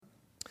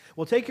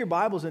Well, take your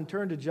Bibles and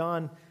turn to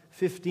John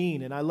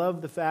 15. And I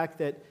love the fact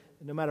that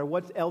no matter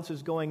what else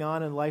is going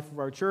on in the life of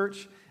our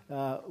church,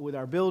 with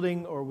our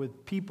building or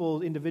with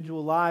people's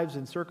individual lives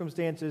and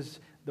circumstances,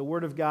 the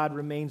Word of God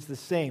remains the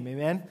same.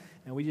 Amen?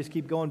 And we just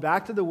keep going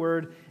back to the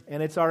Word,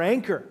 and it's our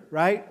anchor,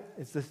 right?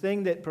 It's the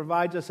thing that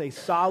provides us a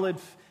solid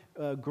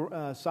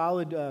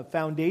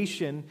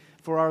foundation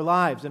for our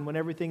lives. And when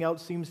everything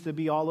else seems to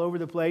be all over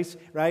the place,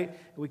 right,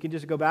 we can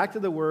just go back to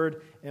the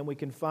Word and we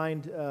can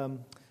find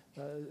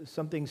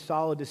something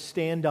solid to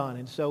stand on.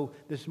 And so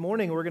this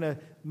morning we're going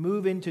to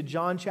move into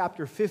John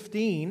chapter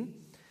 15,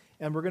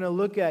 and we're going to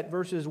look at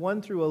verses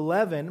 1 through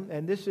 11,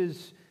 and this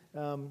is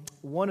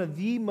one of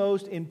the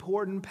most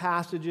important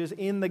passages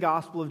in the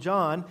Gospel of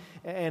John,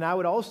 and I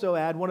would also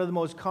add one of the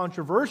most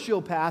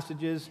controversial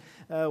passages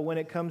when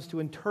it comes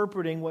to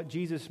interpreting what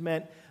Jesus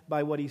meant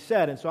by what He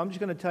said. And so I'm just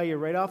going to tell you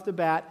right off the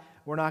bat,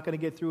 we're not going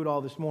to get through it all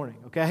this morning,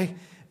 okay?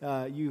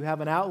 You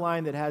have an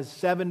outline that has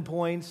 7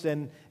 points,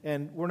 and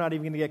we're not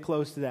even going to get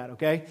close to that,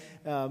 okay?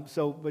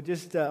 But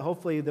just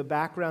hopefully the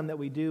background that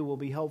we do will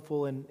be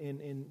helpful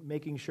in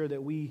making sure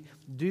that we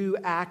do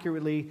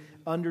accurately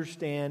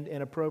understand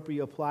and appropriately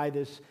apply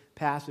this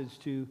passage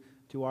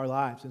to our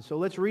lives. And so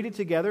let's read it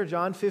together,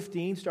 John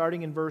 15,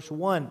 starting in verse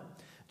 1.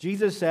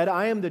 Jesus said,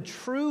 "I am the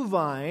true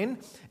vine,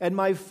 and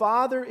my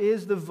Father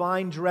is the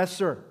vine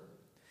dresser.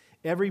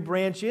 Every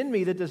branch in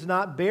me that does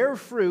not bear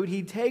fruit,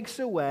 He takes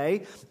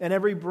away, and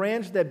every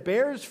branch that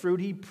bears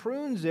fruit, He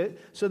prunes it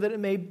so that it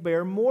may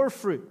bear more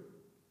fruit.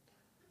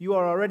 You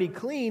are already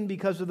clean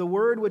because of the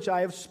word which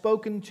I have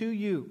spoken to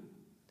you.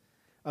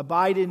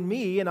 Abide in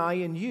me, and I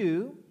in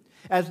you.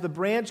 As the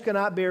branch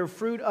cannot bear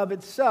fruit of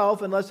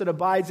itself unless it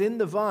abides in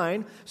the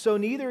vine, so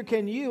neither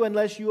can you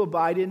unless you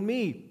abide in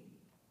me.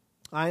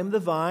 I am the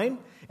vine,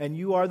 and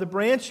you are the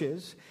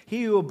branches.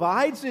 He who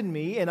abides in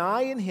me, and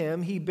I in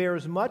him, he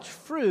bears much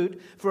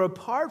fruit, for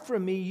apart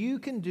from me you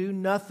can do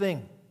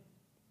nothing.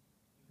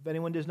 If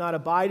anyone does not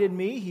abide in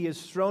me, he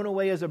is thrown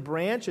away as a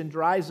branch and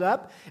dries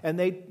up, and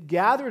they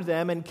gather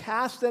them and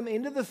cast them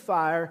into the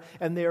fire,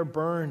 and they are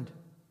burned.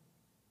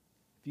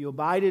 If you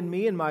abide in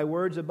me, and my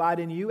words abide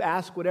in you,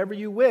 ask whatever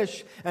you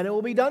wish, and it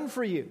will be done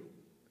for you.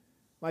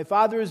 My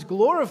Father is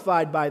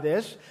glorified by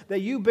this,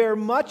 that you bear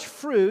much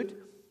fruit,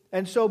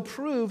 and so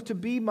prove to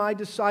be my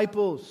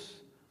disciples.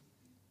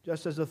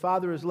 Just as the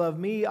Father has loved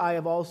me, I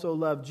have also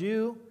loved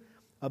you.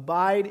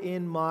 Abide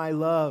in my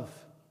love.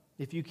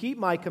 If you keep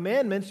my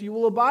commandments, you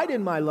will abide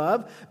in my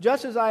love,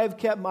 just as I have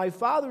kept my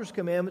Father's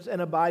commandments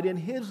and abide in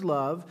His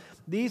love.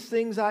 These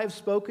things I have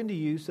spoken to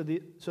you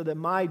so that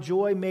my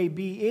joy may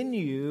be in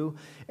you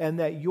and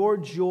that your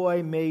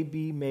joy may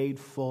be made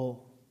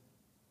full."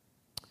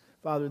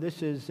 Father,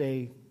 this is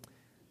a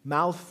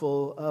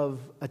mouthful of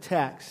a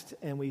text,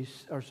 and we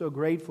are so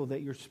grateful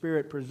that your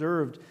Spirit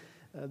preserved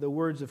the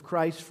words of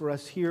Christ for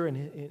us here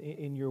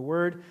in your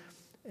word,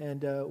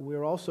 and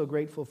we're also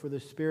grateful for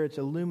the Spirit's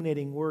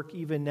illuminating work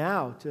even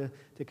now to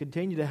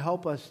continue to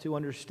help us to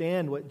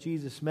understand what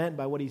Jesus meant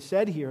by what He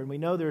said here. And we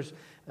know there's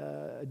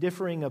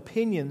differing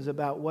opinions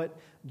about what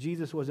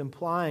Jesus was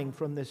implying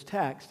from this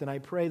text, and I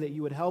pray that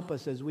you would help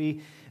us as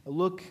we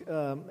look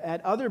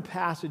at other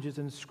passages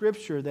in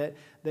Scripture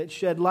that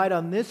shed light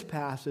on this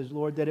passage,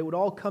 Lord, that it would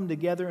all come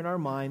together in our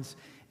minds,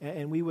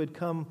 and we would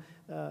come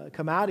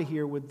out of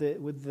here with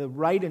the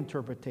right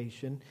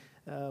interpretation.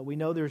 We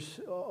know there's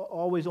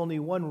always only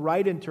one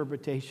right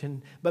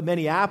interpretation, but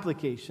many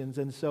applications,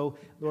 and so,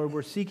 Lord,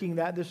 we're seeking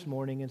that this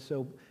morning, and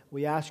so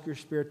we ask your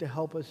Spirit to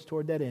help us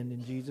toward that end.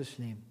 In Jesus'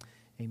 name,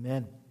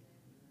 amen.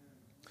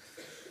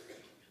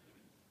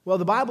 Well,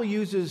 the Bible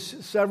uses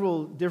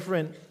several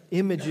different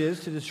images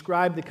to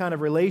describe the kind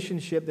of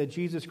relationship that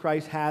Jesus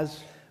Christ has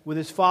with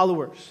His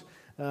followers.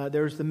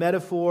 There's the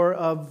metaphor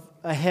of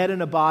a head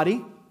and a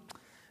body,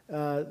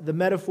 the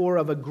metaphor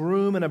of a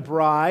groom and a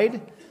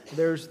bride.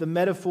 There's the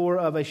metaphor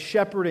of a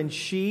shepherd and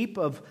sheep,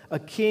 of a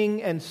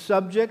king and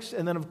subjects,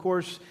 and then, of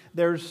course,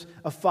 there's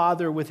a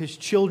father with his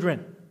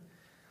children.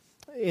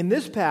 In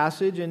this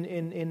passage,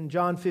 in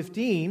John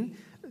 15,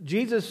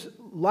 Jesus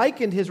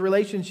likened His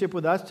relationship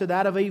with us to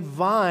that of a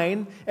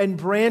vine and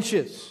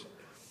branches.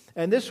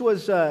 And this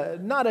was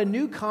not a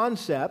new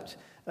concept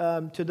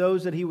to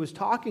those that He was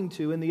talking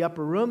to in the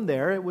upper room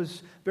there. It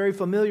was very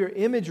familiar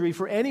imagery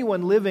for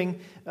anyone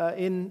living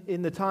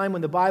in the time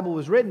when the Bible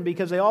was written,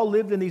 because they all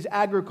lived in these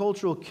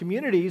agricultural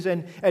communities,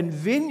 and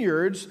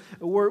vineyards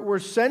were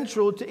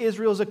central to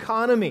Israel's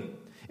economy.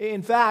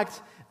 In fact,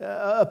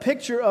 a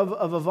picture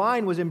of a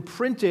vine was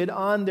imprinted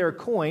on their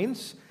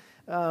coins,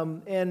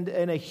 and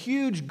a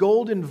huge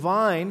golden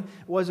vine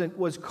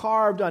was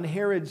carved on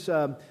Herod's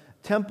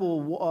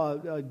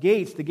temple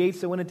gates, the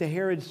gates that went into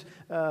Herod's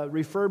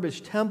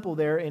refurbished temple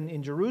there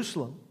in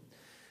Jerusalem.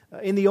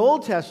 In the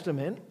Old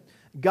Testament,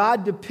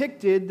 God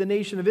depicted the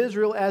nation of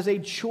Israel as a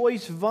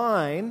choice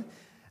vine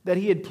that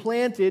He had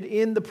planted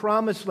in the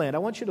Promised Land. I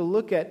want you to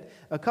look at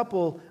a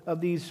couple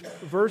of these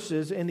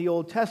verses in the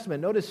Old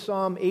Testament. Notice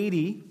Psalm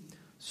 80,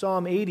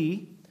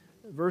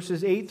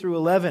 verses 8 through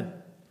 11.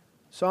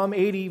 Psalm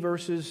 80,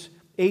 verses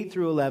 8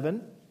 through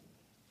 11.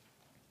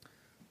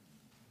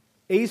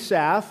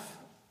 Asaph,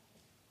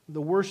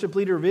 the worship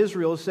leader of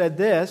Israel, said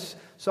this,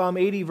 Psalm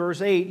 80,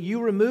 verse 8,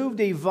 "You removed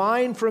a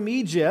vine from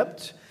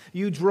Egypt.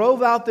 You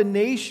drove out the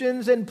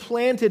nations and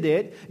planted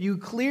it. You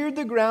cleared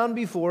the ground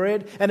before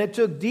it, and it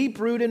took deep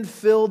root and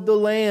filled the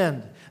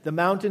land. The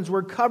mountains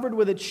were covered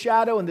with its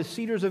shadow, and the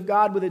cedars of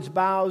God with its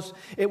boughs.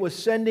 It was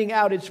sending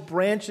out its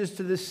branches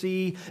to the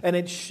sea and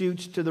its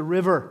shoots to the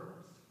river."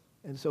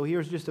 And so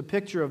here's just a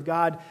picture of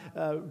God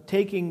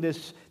taking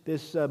this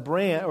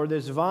branch or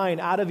this vine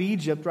out of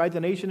Egypt, right? The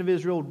nation of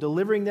Israel,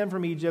 delivering them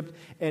from Egypt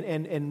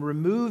and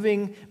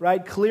removing,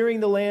 right, clearing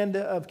the land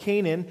of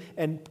Canaan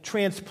and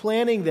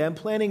transplanting them,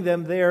 planting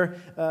them there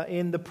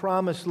in the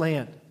promised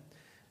land.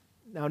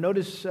 Now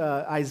notice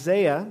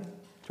Isaiah.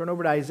 Turn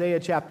over to Isaiah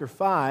chapter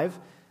 5.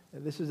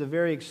 This is a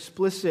very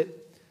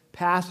explicit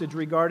passage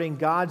regarding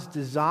God's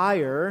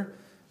desire,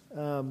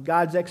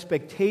 God's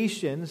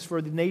expectations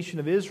for the nation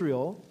of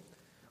Israel.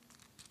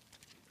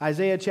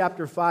 Isaiah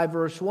chapter 5,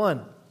 verse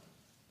 1.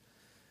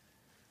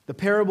 The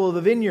parable of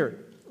the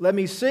vineyard. "Let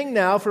me sing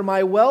now for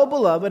my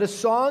well-beloved, a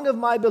song of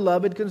my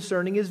beloved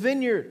concerning his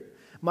vineyard.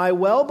 My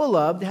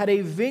well-beloved had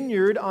a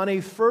vineyard on a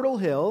fertile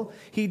hill.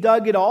 He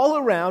dug it all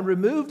around,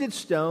 removed its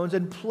stones,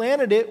 and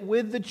planted it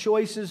with the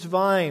choicest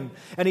vine.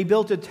 And he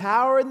built a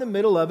tower in the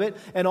middle of it,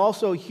 and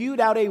also hewed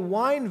out a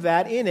wine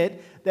vat in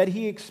it, that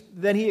he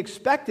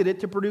expected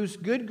it to produce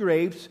good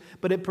grapes,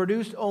 but it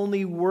produced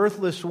only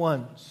worthless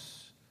ones."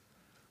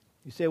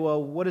 You say,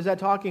 well, what is that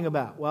talking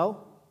about?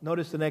 Well,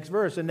 notice the next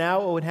verse. "And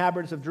now, O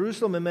inhabitants of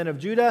Jerusalem and men of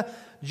Judah,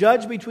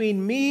 judge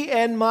between me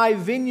and my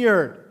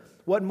vineyard.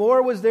 What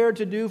more was there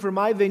to do for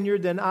my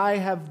vineyard than I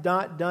have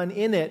not done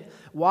in it?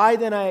 Why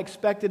then when I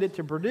expected it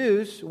to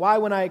produce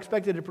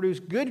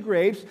good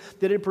grapes,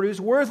 did it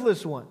produce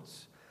worthless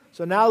ones?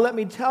 So now let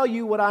me tell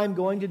you what I'm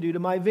going to do to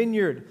my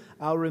vineyard.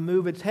 I'll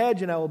remove its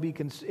hedge, and it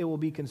will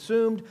be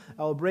consumed.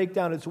 I will break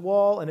down its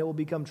wall, and it will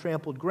become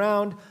trampled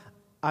ground.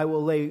 I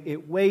will lay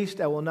it waste.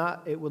 It will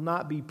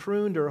not be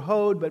pruned or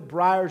hoed, but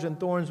briars and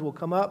thorns will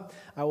come up.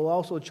 I will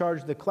also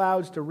charge the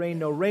clouds to rain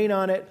no rain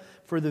on it.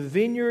 For the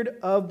vineyard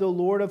of the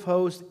Lord of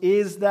hosts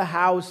is the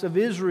house of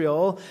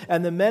Israel,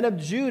 and the men of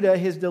Judah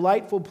his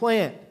delightful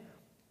plant.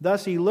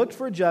 Thus he looked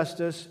for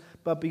justice,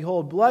 but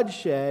behold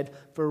bloodshed,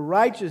 for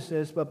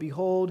righteousness, but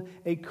behold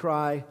a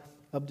cry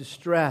of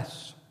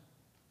distress."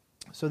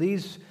 So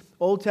these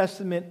Old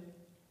Testament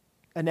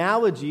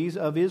analogies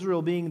of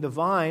Israel being the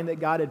vine that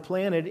God had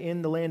planted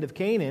in the land of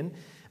Canaan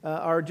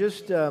are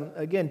just,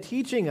 again,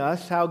 teaching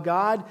us how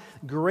God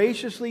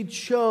graciously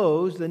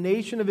chose the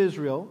nation of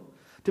Israel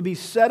to be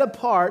set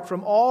apart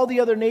from all the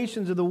other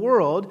nations of the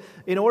world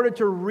in order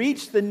to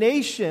reach the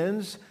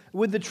nations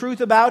with the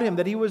truth about Him,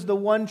 that He was the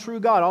one true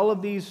God. All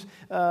of these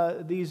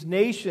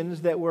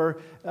nations that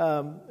were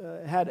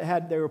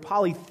they were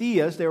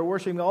polytheists, they were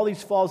worshiping all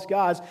these false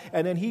gods,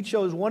 and then He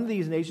chose one of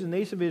these nations, the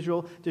nation of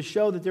Israel, to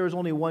show that there was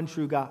only one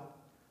true God.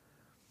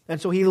 And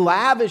so He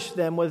lavished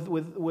them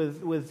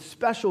with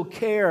special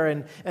care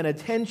and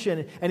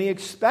attention, and He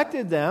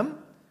expected them,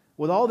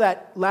 with all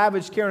that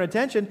lavish care and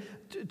attention,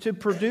 to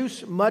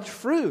produce much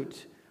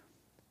fruit.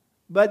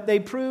 But they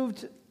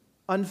proved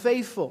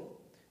unfaithful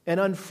and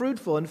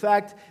unfruitful. In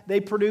fact, they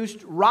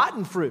produced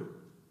rotten fruit.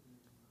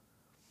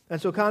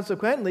 And so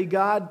consequently,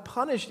 God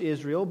punished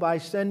Israel by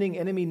sending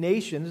enemy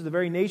nations, the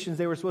very nations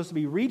they were supposed to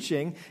be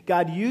reaching.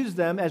 God used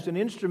them as an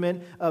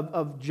instrument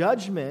of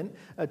judgment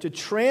to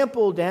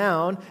trample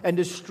down and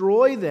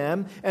destroy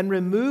them and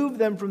remove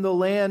them from the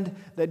land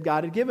that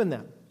God had given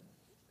them.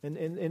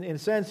 In a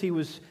sense, He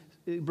was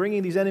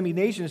bringing these enemy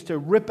nations to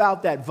rip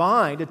out that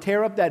vine, to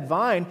tear up that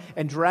vine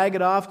and drag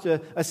it off to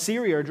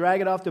Assyria or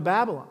drag it off to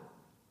Babylon.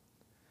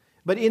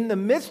 But in the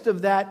midst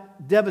of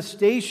that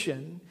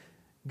devastation,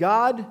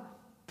 God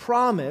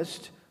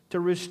promised to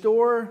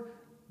restore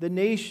the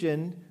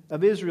nation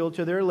of Israel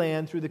to their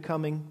land through the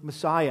coming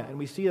Messiah. And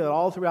we see that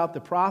all throughout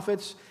the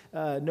prophets.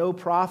 No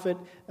prophet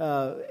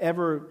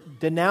ever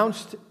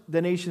denounced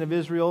the nation of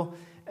Israel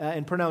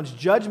and pronounced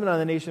judgment on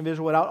the nation of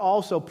Israel without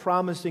also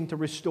promising to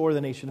restore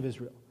the nation of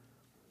Israel.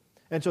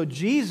 And so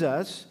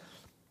Jesus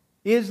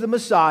is the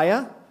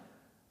Messiah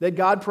that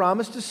God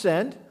promised to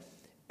send.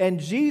 And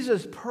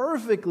Jesus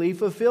perfectly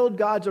fulfilled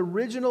God's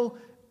original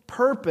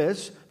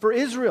purpose for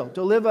Israel,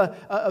 to live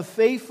a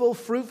faithful,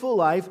 fruitful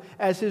life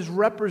as His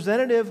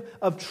representative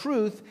of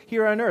truth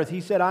here on earth.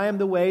 He said, "I am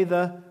the way,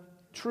 the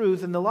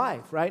truth, and the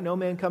life," right? "No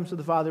man comes to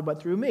the Father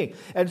but through me."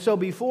 And so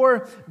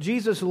before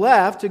Jesus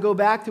left to go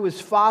back to His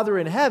Father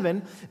in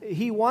heaven,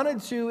 He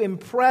wanted to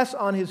impress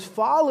on His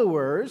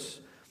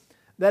followers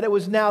that it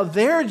was now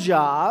their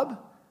job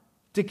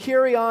to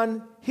carry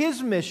on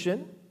His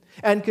mission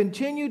and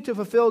continue to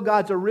fulfill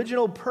God's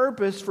original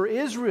purpose for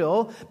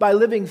Israel by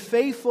living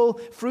faithful,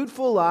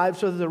 fruitful lives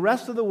so that the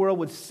rest of the world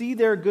would see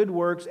their good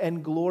works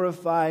and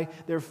glorify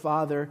their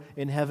Father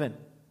in heaven.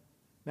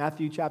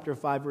 Matthew chapter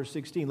 5, verse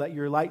 16, "Let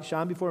your light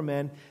shine before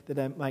men, that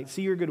they might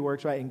see your good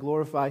works," right, "and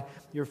glorify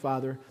your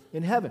Father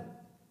in heaven."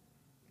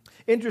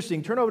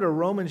 Interesting. Turn over to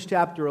Romans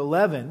chapter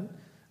 11,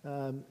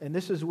 and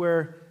this is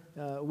where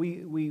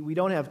we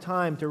don't have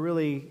time to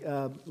really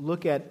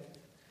look at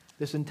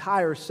this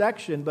entire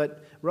section,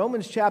 but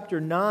Romans chapter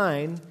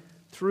 9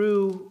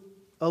 through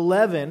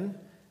 11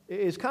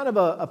 is kind of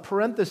a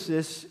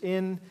parenthesis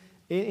in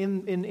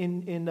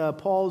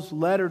Paul's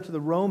letter to the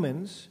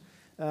Romans.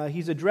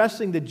 He's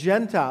addressing the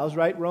Gentiles,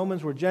 right?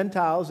 Romans were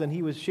Gentiles, and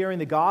he was sharing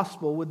the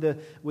gospel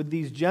with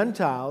these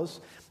Gentiles.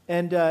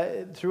 And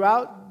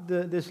throughout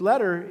this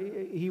letter,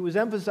 he was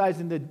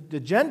emphasizing the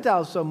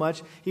Gentiles so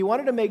much, he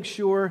wanted to make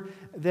sure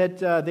that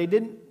they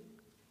didn't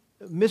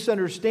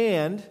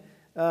misunderstand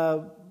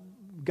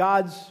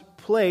God's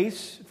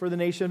place for the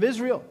nation of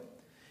Israel.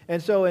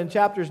 And so in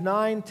chapters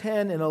 9,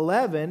 10, and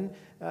 11,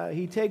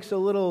 he takes a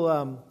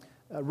little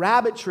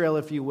rabbit trail,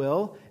 if you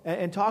will,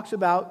 and talks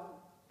about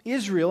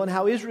Israel and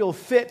how Israel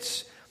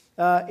fits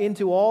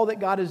into all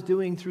that God is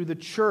doing through the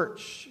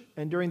church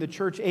and during the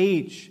church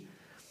age.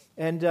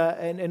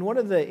 And one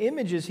of the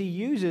images he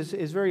uses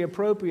is very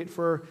appropriate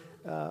for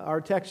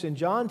our text in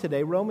John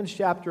today, Romans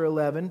chapter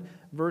 11,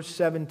 verse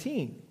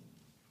 17.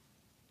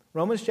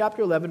 Romans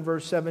chapter 11,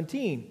 verse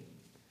 17.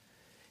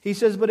 He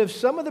says, "But if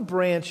some of the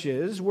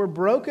branches were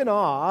broken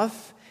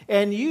off,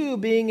 and you,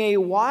 being a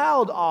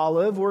wild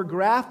olive, were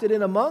grafted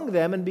in among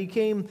them and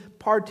became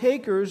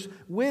partakers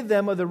with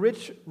them of the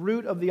rich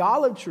root of the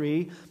olive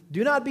tree,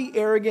 do not be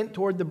arrogant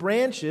toward the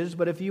branches,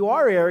 but if you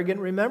are arrogant,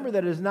 remember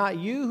that it is not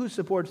you who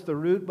supports the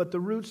root, but the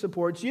root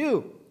supports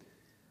you.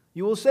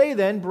 You will say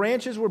then,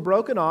 branches were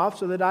broken off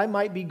so that I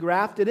might be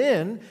grafted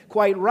in.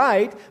 Quite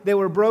right, they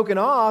were broken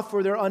off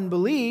for their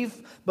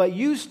unbelief, but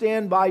you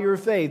stand by your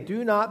faith.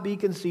 Do not be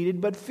conceited,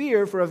 but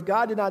fear, for if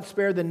God did not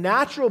spare the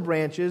natural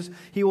branches,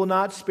 He will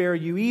not spare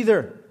you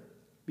either.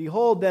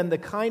 Behold then the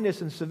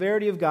kindness and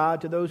severity of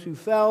God to those who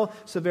fell,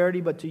 severity,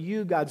 but to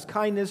you God's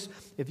kindness.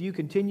 If you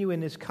continue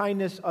in His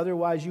kindness,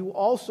 otherwise you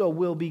also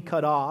will be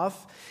cut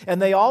off.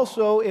 And they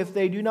also, if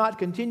they do not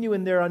continue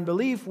in their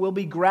unbelief, will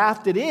be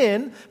grafted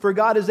in, for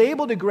God is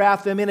able to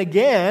graft them in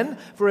again.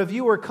 For if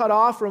you were cut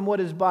off from what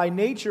is by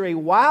nature a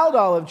wild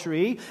olive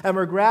tree, and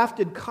were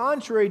grafted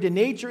contrary to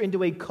nature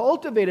into a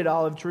cultivated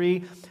olive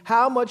tree,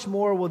 how much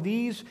more will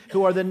these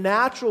who are the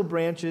natural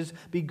branches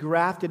be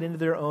grafted into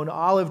their own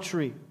olive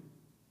tree?"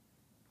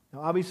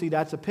 Now, obviously,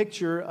 that's a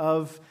picture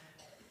of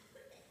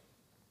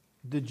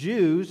the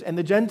Jews and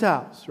the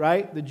Gentiles,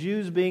 right? The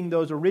Jews being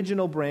those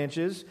original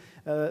branches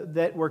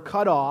that were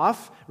cut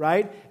off,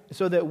 right?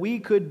 So that we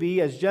could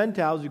be, as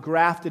Gentiles,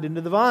 grafted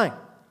into the vine.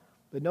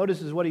 But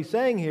notice what he's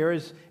saying here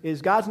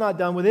is God's not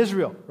done with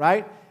Israel,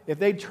 right? If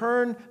they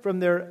turn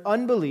from their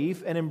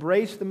unbelief and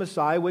embrace the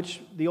Messiah,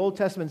 which the Old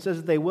Testament says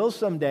that they will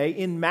someday,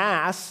 in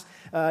mass,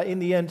 in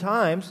the end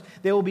times,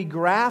 they will be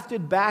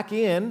grafted back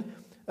in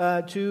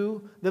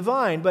to the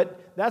vine.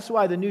 But that's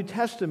why the New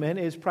Testament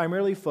is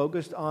primarily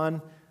focused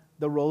on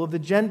the role of the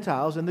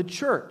Gentiles in the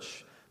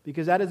church,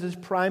 because that's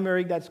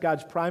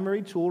God's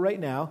primary tool right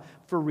now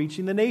for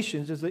reaching the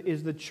nations,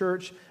 is the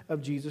church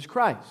of Jesus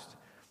Christ.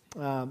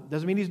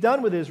 Doesn't mean He's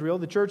done with Israel.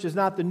 The church is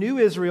not the new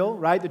Israel,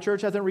 right? The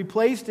church hasn't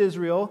replaced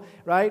Israel,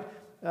 right?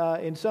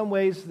 In some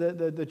ways,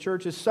 the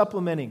church is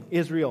supplementing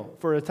Israel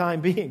for a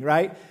time being,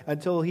 right?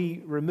 Until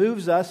He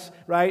removes us,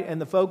 right?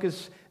 And the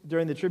focus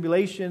during the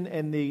tribulation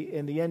and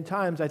the end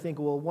times, I think,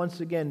 will once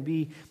again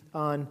be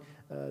on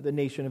the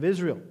nation of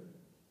Israel.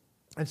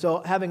 And so,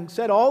 having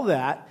said all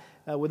that,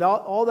 with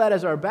all that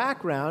as our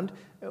background,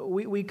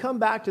 we come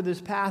back to this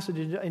passage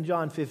in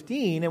John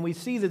 15, and we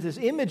see that this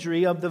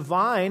imagery of the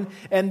vine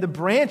and the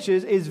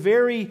branches is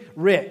very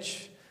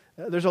rich.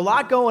 There's a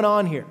lot going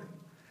on here.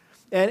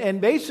 And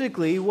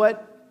basically,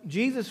 what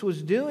Jesus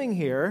was doing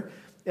here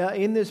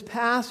in this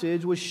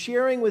passage was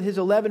sharing with His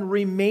 11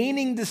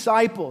 remaining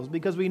disciples,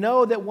 because we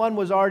know that one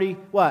was already,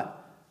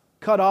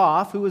 cut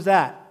off. Who was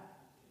that?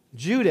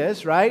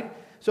 Judas, right?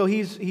 So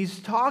he's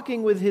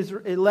talking with His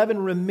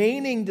 11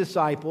 remaining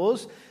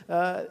disciples,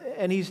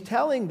 and He's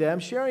telling them,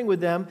 sharing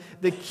with them,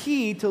 the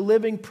key to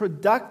living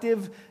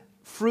productive,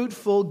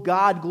 fruitful,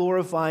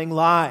 God-glorifying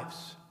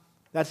lives.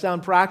 That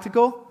sound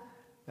practical?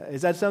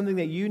 Is that something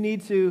that you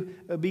need to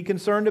be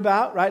concerned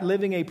about, right?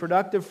 Living a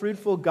productive,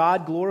 fruitful,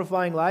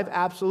 God-glorifying life?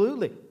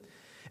 Absolutely.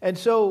 And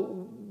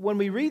so when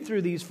we read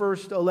through these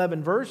first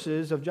 11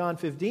 verses of John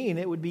 15,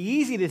 it would be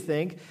easy to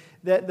think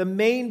that the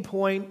main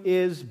point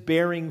is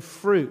bearing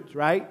fruit,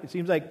 right? It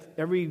seems like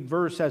every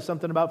verse has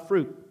something about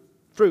fruit.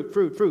 Fruit,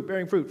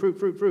 bearing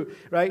fruit,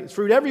 right? It's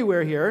fruit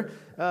everywhere here.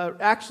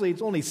 Actually,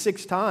 it's only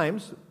 6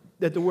 times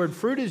that the word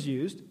fruit is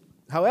used.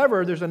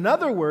 However, there's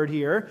another word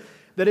here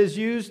that is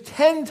used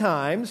 10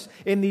 times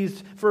in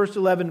these first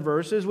 11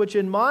 verses, which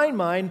in my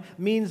mind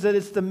means that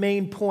it's the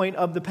main point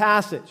of the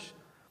passage.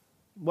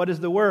 What is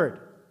the word?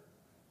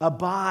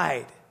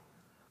 Abide.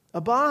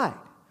 Abide.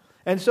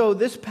 And so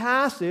this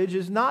passage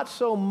is not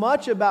so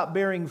much about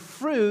bearing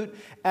fruit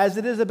as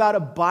it is about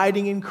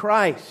abiding in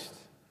Christ.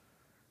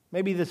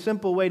 Maybe the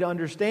simple way to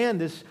understand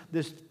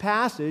this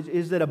passage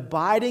is that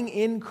abiding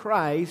in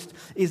Christ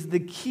is the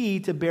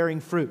key to bearing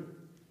fruit.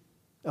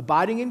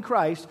 Abiding in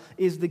Christ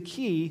is the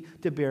key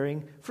to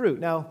bearing fruit.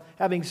 Now,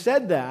 having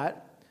said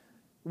that,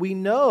 we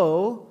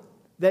know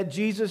that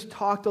Jesus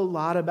talked a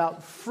lot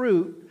about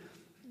fruit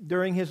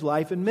during His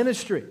life and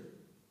ministry.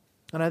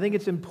 And I think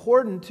it's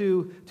important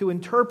to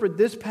interpret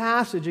this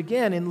passage,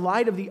 again, in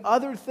light of the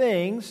other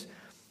things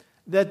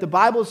that the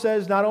Bible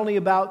says not only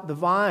about the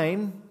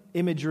vine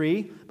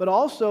imagery, but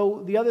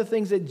also the other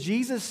things that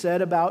Jesus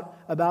said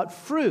about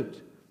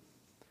fruit.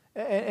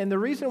 And the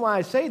reason why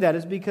I say that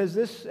is because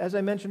this, as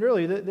I mentioned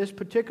earlier, this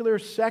particular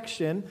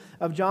section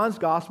of John's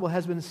Gospel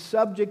has been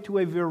subject to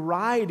a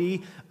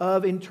variety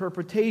of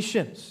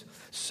interpretations.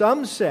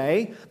 Some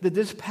say that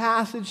this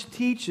passage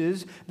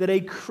teaches that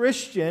a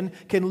Christian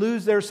can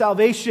lose their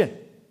salvation.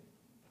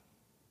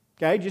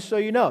 Okay, just so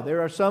you know,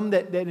 there are some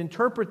that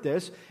interpret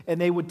this, and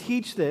they would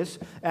teach this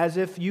as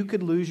if you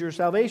could lose your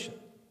salvation.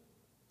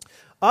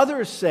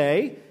 Others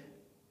say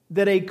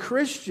that a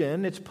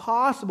Christian, it's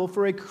possible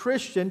for a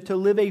Christian to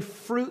live a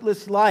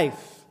fruitless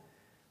life.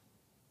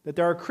 That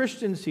there are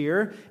Christians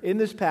here in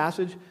this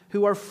passage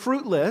who are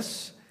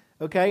fruitless,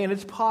 okay, and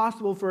it's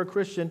possible for a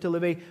Christian to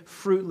live a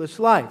fruitless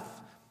life.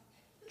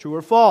 True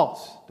or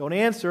false? Don't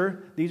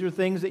answer. These are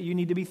things that you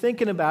need to be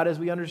thinking about as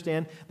we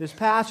understand this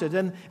passage.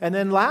 And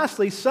then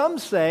lastly, some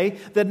say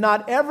that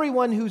not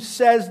everyone who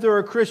says they're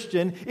a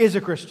Christian is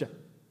a Christian.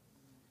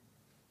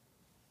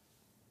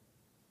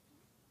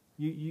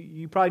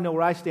 You probably know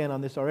where I stand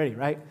on this already,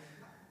 right?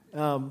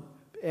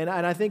 And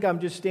I think I'm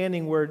just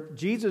standing where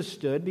Jesus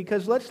stood,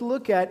 because let's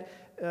look at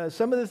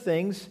some of the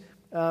things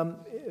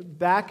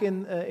back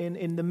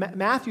in the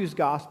Matthew's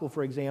Gospel,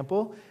 for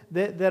example,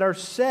 that are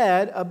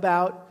said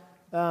about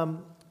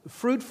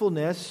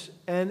fruitfulness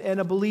and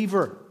a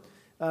believer.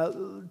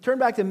 Turn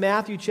back to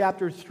Matthew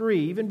chapter 3.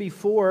 Even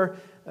before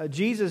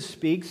Jesus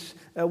speaks,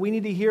 we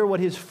need to hear what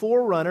his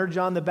forerunner,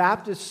 John the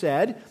Baptist,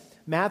 said.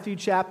 Matthew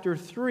chapter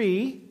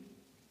 3.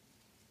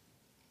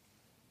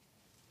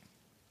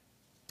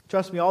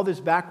 Trust me, all this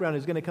background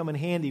is going to come in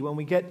handy. When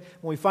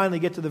we finally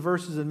get to the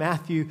verses in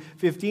Matthew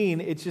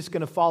 15, it's just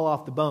going to fall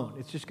off the bone.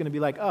 It's just going to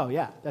be like, oh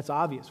yeah, that's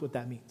obvious what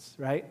that means,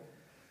 right?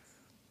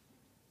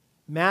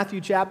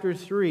 Matthew chapter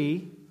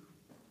 3,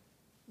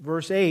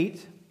 verse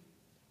 8.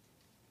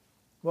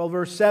 Well,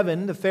 verse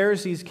 7, the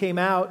Pharisees and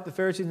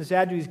the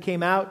Sadducees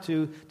came out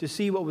to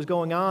see what was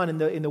going on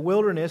in the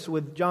wilderness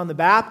with John the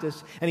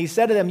Baptist. And he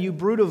said to them, "You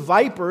brood of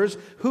vipers,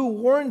 who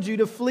warned you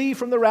to flee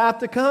from the wrath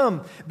to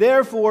come?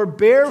 Therefore,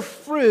 bear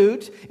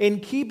fruit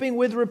in keeping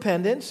with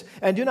repentance,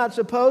 and do not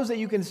suppose that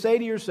you can say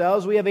to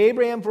yourselves, 'We have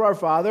Abraham for our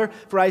father.'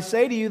 For I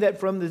say to you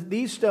that from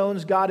these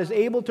stones God is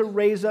able to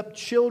raise up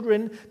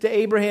children to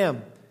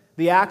Abraham.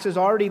 The axe is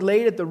already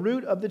laid at the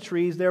root of the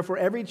trees. Therefore,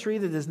 every tree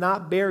that does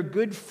not bear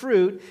good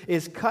fruit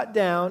is cut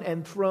down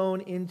and thrown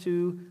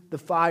into the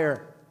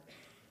fire."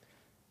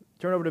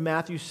 Turn over to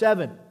Matthew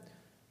 7.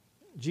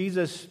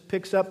 Jesus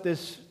picks up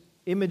this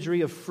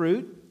imagery of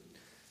fruit.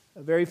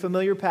 A very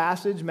familiar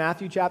passage,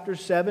 Matthew chapter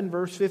 7,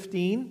 verse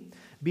 15.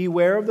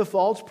 "Beware of the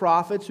false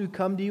prophets who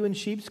come to you in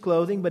sheep's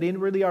clothing, but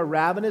inwardly are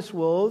ravenous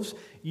wolves.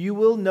 You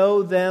will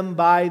know them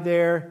by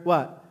their,"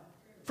 what?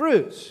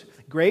 "Fruits.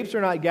 Grapes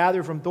are not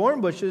gathered from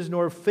thorn bushes,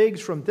 nor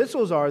figs from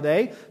thistles are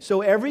they.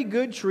 So every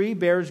good tree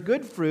bears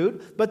good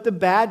fruit, but the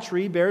bad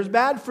tree bears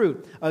bad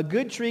fruit. A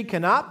good tree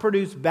cannot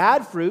produce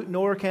bad fruit,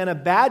 nor can a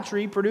bad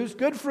tree produce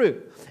good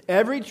fruit.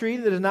 Every tree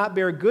that does not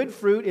bear good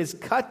fruit is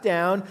cut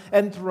down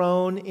and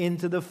thrown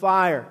into the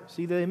fire."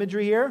 See the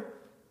imagery here?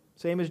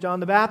 Same as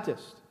John the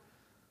Baptist.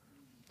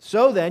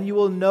 "So then you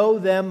will know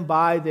them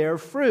by their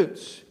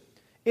fruits."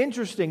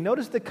 Interesting.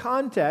 Notice the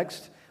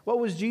context. What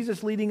was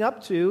Jesus leading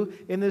up to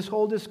in this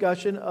whole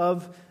discussion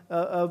of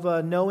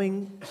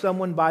knowing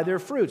someone by their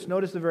fruits?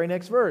 Notice the very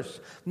next verse.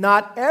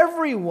 "Not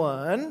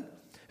everyone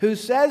who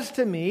says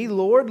to me,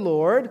 'Lord,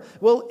 Lord,'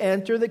 will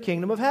enter the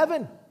kingdom of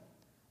heaven,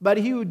 but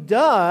he who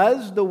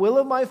does the will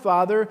of my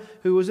Father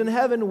who is in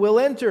heaven will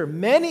enter.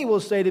 Many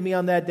will say to me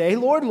on that day,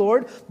 'Lord,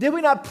 Lord, did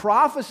we not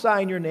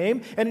prophesy in your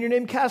name, and in your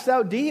name cast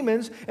out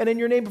demons, and in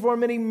your name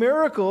perform many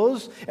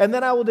miracles?' And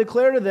then I will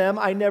declare to them,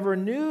 'I never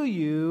knew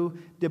you.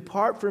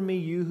 Depart from me,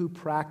 you who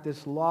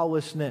practice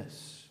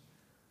lawlessness.'"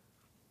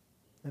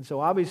 And so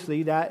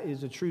obviously that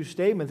is a true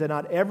statement that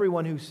not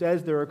everyone who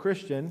says they're a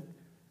Christian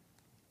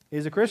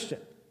is a Christian,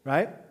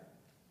 right?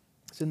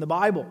 It's in the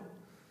Bible.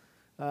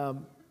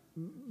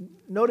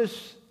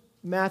 Notice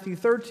Matthew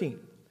 13,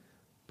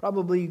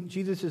 probably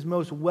Jesus'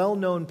 most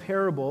well-known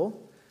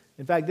parable.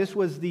 In fact, this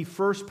was the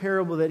first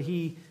parable that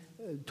he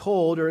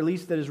told, or at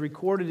least that is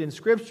recorded in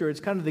Scripture. It's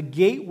kind of the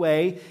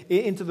gateway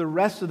into the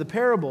rest of the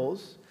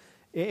parables.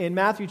 In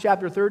Matthew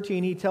chapter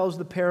 13, he tells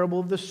the parable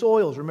of the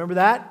soils. Remember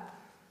that?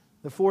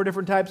 The 4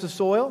 different types of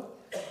soil?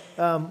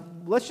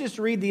 Let's just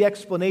read the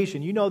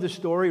explanation. You know the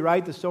story,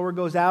 right? The sower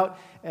goes out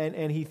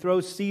and he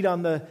throws seed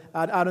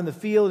out in the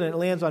field, and it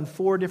lands on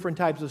 4 different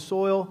types of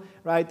soil,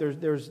 right?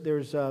 There's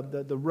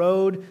the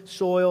road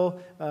soil,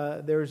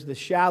 there's the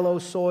shallow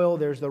soil,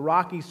 there's the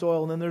rocky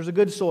soil, and then there's a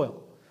good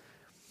soil.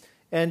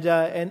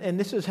 And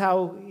this is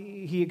how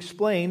he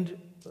explained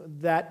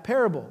that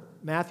parable.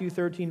 Matthew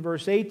 13,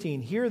 verse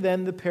 18. "Hear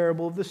then the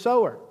parable of the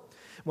sower.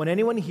 When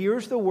anyone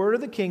hears the word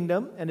of the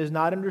kingdom and does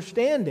not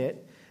understand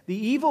it, the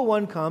evil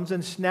one comes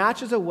and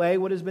snatches away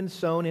what has been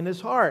sown in his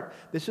heart.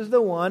 This is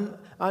the one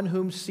on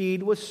whom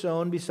seed was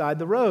sown beside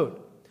the road.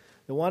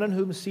 The one on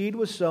whom seed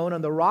was sown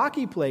on the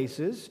rocky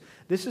places,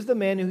 this is the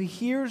man who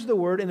hears the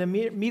word and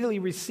immediately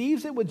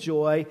receives it with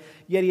joy,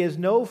 yet he has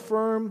no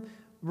firm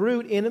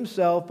root in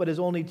himself, but is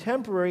only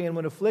temporary, and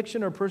when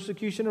affliction or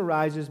persecution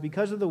arises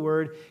because of the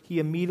word, he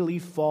immediately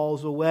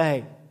falls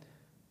away.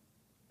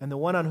 And the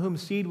one on whom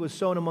seed was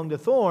sown among the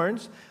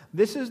thorns,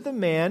 this is the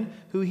man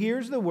who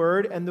hears the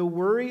word, and the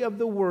worry of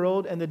the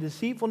world and the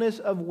deceitfulness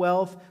of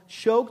wealth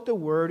choke the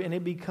word, and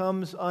it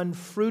becomes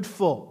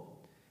unfruitful.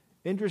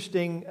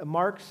 Interesting,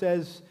 Mark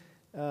says,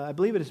 I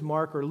believe it is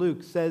Mark or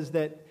Luke, says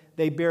that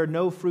they bear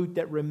no fruit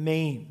that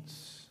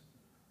remains.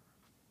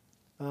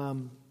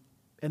 And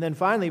then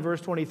finally,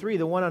 verse 23,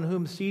 the one on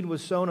whom seed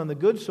was sown on the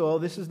good soil,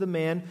 this is the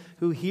man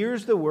who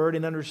hears the word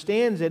and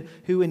understands it,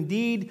 who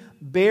indeed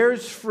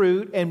bears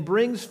fruit and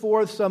brings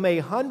forth some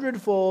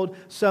 100-fold,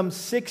 some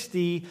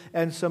 60,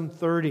 and some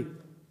 30.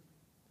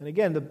 And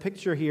again, the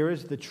picture here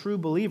is the true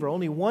believer.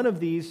 Only one of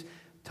these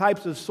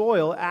types of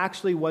soil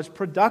actually was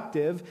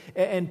productive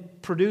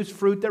and produced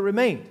fruit that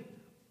remained.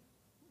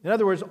 In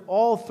other words,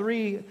 all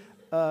three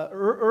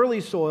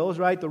early soils,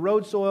 right? The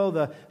road soil,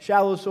 the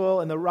shallow soil,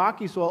 and the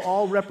rocky soil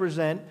all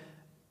represent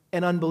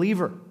an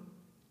unbeliever.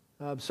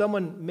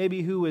 Someone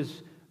maybe who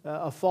is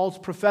a false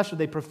professor.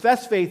 They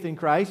profess faith in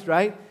Christ,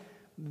 right?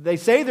 They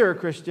say they're a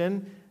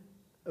Christian,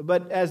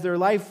 but as their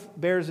life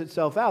bears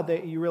itself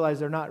out, you realize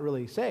they're not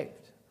really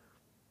saved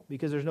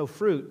because there's no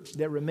fruit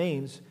that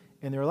remains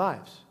in their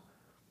lives.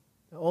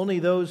 Only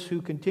those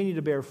who continue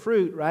to bear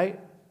fruit, right,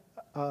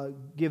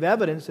 give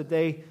evidence that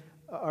they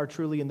are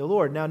truly in the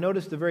Lord. Now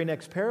notice the very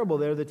next parable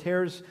there, the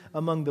tares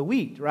among the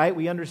wheat, right?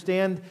 We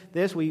understand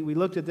this. We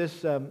looked at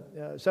this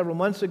several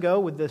months ago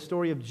with the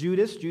story of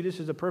Judas. Judas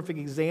is a perfect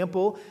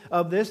example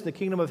of this. The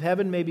kingdom of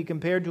heaven may be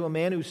compared to a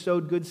man who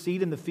sowed good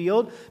seed in the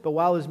field, but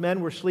while his men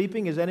were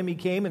sleeping, his enemy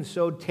came and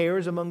sowed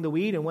tares among the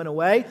wheat and went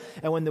away.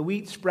 And when the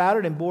wheat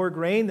sprouted and bore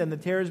grain, then the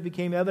tares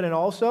became evident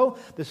also.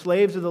 The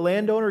slaves of the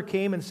landowner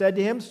came and said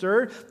to him,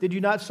 "Sir, did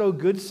you not sow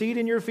good seed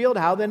in your field?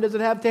 How then does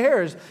it have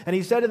tares?" And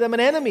he said to them, "An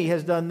enemy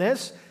has done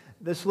this."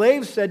 The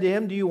slaves said to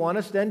him, "Do you want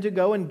us then to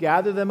go and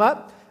gather them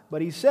up?"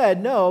 But he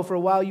said, "No, for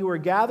while you are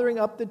gathering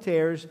up the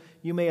tares,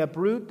 you may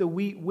uproot the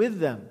wheat with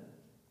them.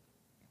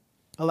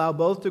 Allow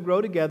both to grow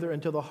together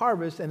until the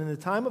harvest, and in the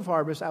time of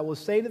harvest I will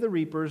say to the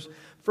reapers,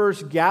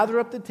 first gather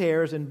up the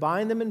tares and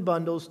bind them in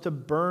bundles to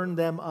burn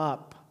them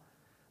up,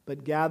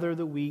 but gather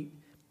the wheat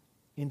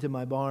into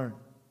my barn."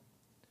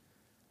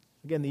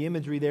 Again, the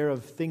imagery there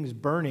of things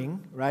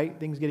burning, right?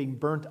 Things getting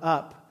burnt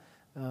up.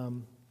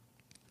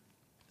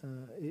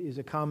 Is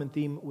a common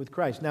theme with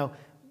Christ. Now,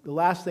 the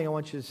last thing I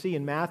want you to see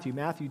in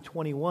Matthew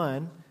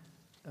 21,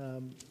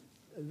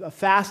 a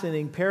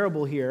fascinating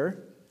parable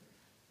here,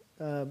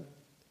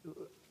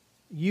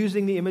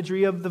 using the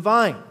imagery of the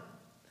vine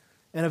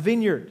and a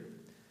vineyard.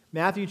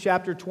 Matthew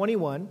chapter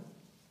 21,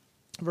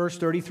 verse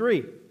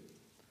 33.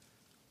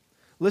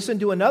 Listen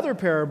to another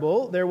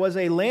parable. There was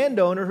a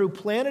landowner who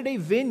planted a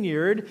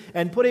vineyard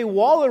and put a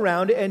wall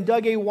around it and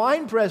dug a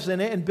winepress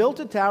in it and built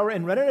a tower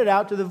and rented it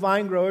out to the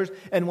vine growers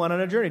and went on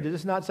a journey. Does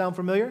this not sound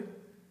familiar?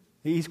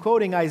 He's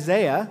quoting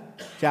Isaiah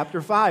chapter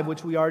 5,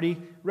 which we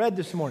already read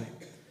this morning.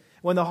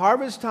 When the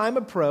harvest time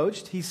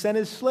approached, he sent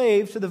his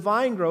slaves to the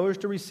vine growers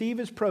to receive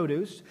his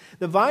produce.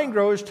 The vine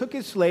growers took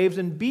his slaves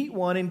and beat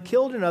one and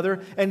killed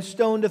another and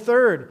stoned a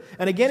third.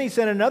 And again he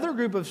sent another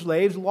group of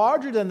slaves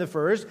larger than the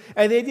first,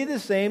 and they did the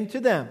same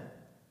to them.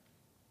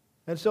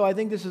 And so I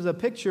think this is a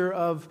picture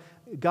of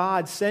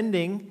God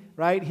sending,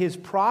 right, his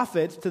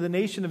prophets to the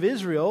nation of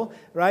Israel,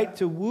 right,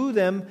 to woo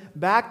them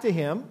back to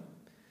him.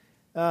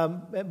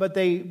 But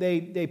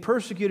they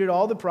persecuted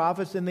all the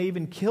prophets, and they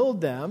even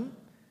killed them.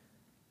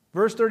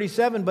 Verse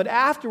 37, but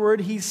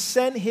afterward he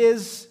sent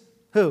his,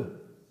 who?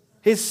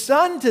 His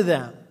son to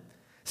them,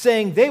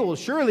 saying, they will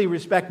surely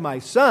respect my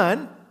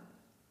son.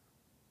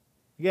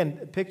 Again,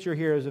 the picture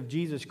here is of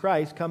Jesus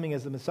Christ coming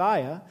as the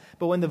Messiah.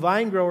 But when the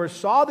vine growers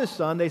saw the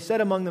son, they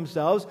said among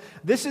themselves,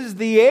 this is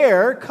the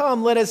heir.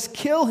 Come, let us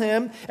kill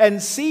him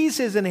and seize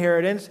his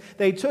inheritance.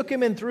 They took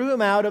him and threw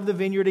him out of the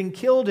vineyard and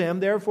killed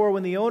him. Therefore,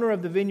 when the owner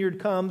of the vineyard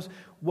comes,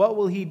 what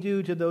will he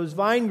do to those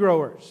vine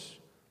growers?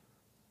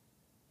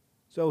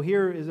 So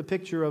here is a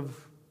picture of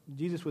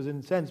Jesus was in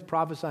a sense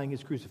prophesying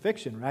his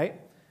crucifixion, right?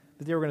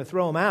 That they were going to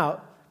throw him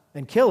out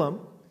and kill him.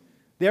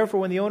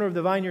 Therefore, when the owner of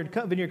the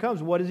vineyard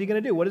comes, what is he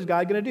going to do? What is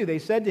God going to do? They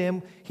said to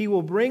him, he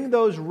will bring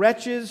those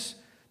wretches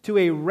to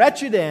a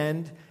wretched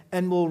end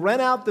and will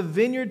rent out the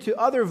vineyard to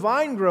other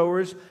vine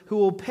growers who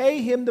will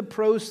pay him the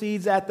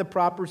proceeds at the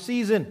proper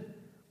season.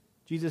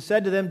 Jesus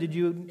said to them, did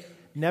you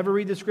never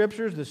read the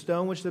Scriptures? The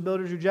stone which the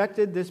builders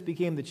rejected, this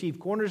became the chief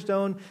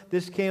cornerstone.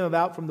 This came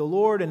about from the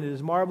Lord, and it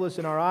is marvelous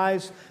in our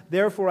eyes.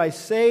 Therefore I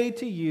say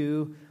to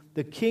you,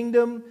 the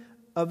kingdom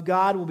of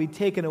God will be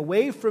taken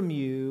away from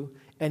you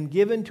and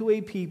given to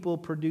a people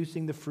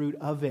producing the fruit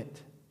of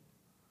it.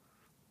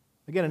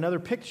 Again, another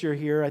picture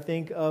here, I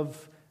think,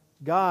 of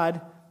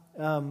God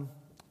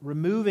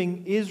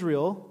removing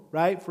Israel,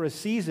 right, for a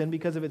season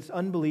because of its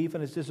unbelief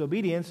and its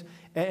disobedience,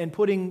 and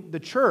putting the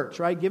church,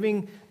 right,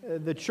 giving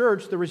the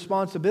church the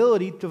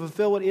responsibility to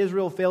fulfill what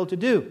Israel failed to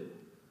do.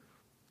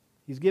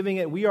 He's giving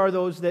it, we are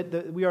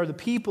the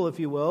people, if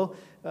you will,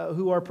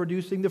 who are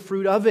producing the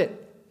fruit of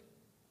it.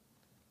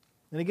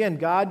 And again,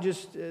 God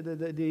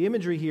the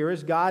imagery here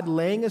is God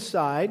laying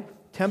aside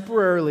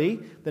temporarily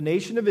the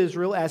nation of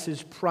Israel as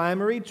His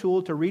primary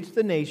tool to reach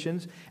the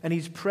nations, and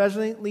He's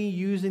presently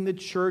using the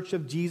church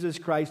of Jesus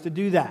Christ to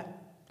do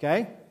that.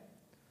 Okay?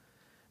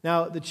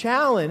 Now, the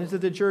challenge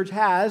that the church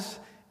has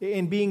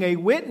in being a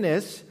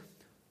witness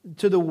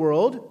to the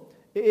world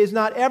is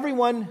not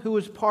everyone who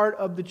is part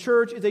of the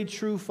church is a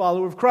true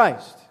follower of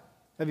Christ.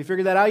 Have you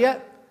figured that out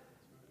yet?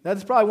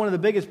 That's probably one of the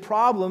biggest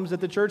problems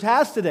that the church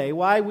has today.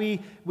 Why we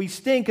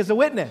stink as a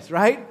witness,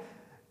 right?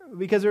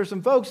 Because there are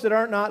some folks that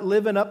are not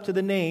living up to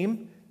the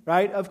name,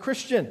 right, of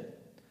Christian.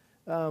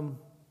 And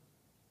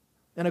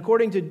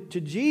according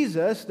to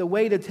Jesus, the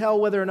way to tell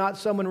whether or not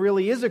someone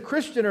really is a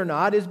Christian or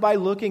not is by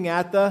looking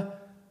at the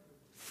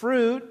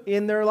fruit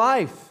in their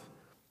life.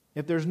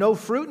 If there's no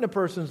fruit in a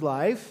person's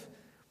life,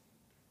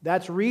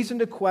 that's reason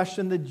to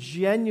question the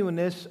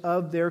genuineness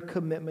of their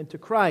commitment to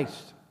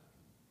Christ.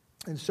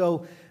 And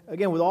so,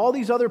 again, with all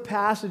these other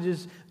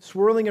passages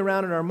swirling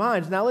around in our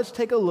minds, now let's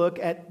take a look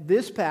at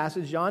this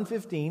passage, John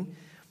 15,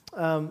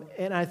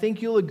 and I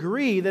think you'll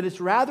agree that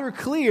it's rather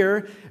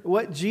clear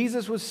what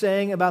Jesus was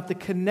saying about the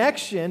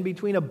connection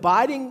between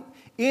abiding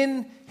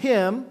in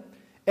Him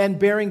and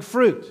bearing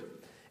fruit.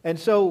 And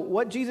so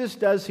what Jesus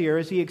does here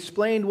is He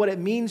explained what it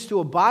means to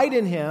abide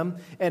in Him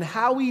and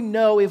how we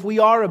know if we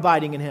are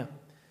abiding in Him.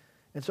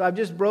 And so I've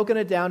just broken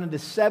it down into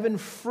 7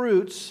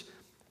 fruits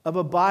of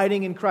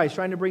abiding in Christ,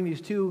 trying to bring these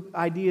two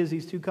ideas,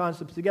 these two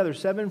concepts together.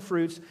 7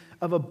 fruits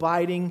of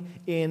abiding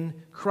in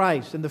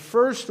Christ. And the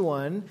first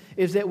one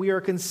is that we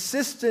are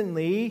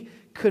consistently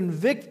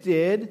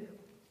convicted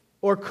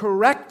or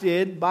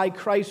corrected by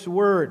Christ's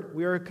word.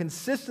 We are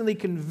consistently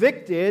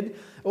convicted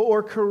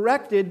or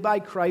corrected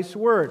by Christ's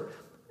word.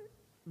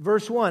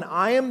 Verse 1,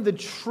 I am the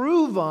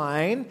true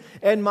vine,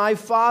 and my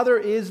Father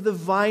is the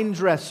vine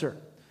dresser.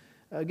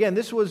 Again,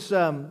 this was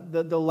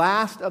the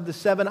last of the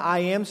 7 I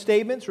am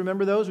statements.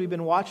 Remember those? We've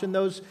been watching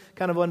those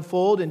kind of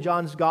unfold in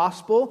John's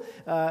gospel.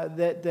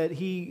 That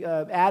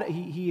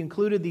he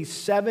included these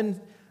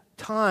 7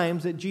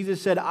 times that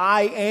Jesus said,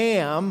 I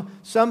am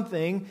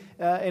something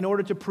in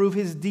order to prove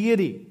His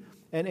deity.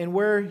 And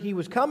where he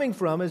was coming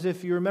from is,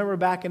 if you remember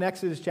back in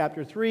Exodus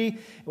chapter 3,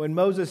 when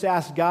Moses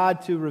asked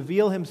God to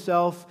reveal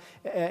Himself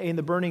in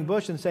the burning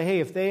bush and say,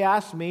 hey, if they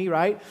ask me,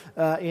 right,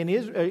 in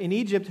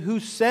Egypt, who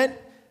sent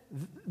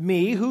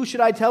me, who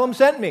should I tell them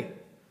sent me?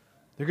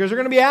 Because they're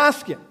going to be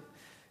asking.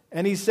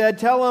 And He said,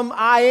 tell them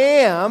I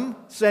am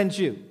sent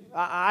you.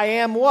 I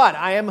am what?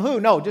 I am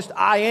who? No, just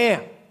I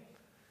am.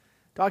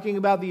 Talking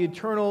about the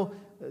eternal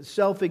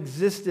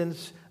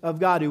self-existence of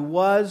God, who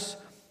was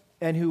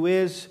and who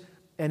is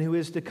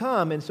to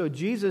come. And so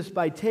Jesus,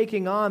 by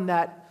taking on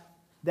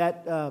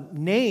that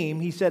name,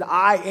 He said,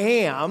 I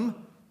am,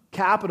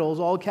 capitals,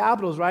 all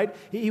capitals, right?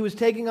 He was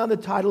taking on the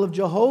title of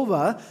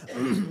Jehovah,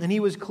 and He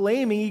was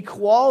claiming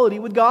equality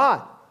with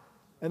God.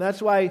 And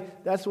that's why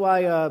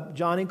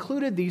John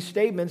included these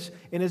statements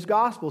in his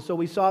gospel. So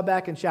we saw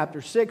back in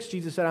chapter 6,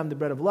 Jesus said, I am the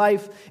bread of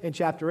life. In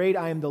chapter 8,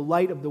 I am the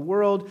light of the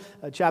world.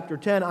 Chapter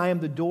 10, I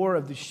am the door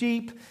of the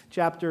sheep.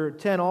 Chapter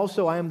 10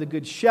 also, I am the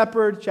good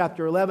shepherd.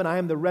 Chapter 11, I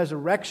am the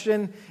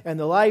resurrection and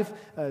the life.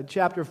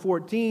 Chapter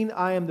 14,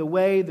 I am the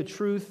way, the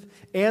truth,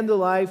 and the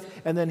life.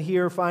 And then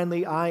here,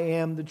 finally, I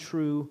am the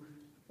true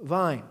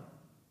vine.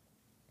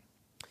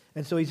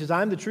 And so He says,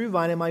 I'm the true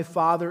vine, and my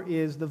Father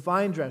is the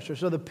vine dresser.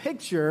 So the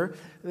picture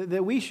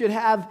that we should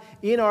have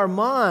in our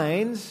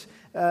minds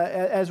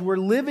as we're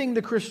living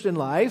the Christian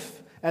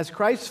life, as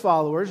Christ's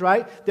followers,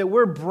 right, that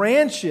we're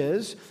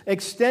branches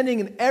extending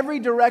in every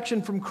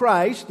direction from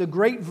Christ, the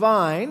great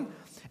vine,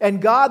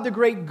 and God, the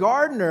great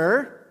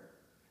gardener,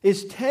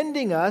 is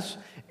tending us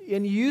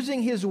in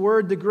using His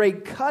word, the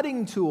great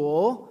cutting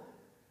tool,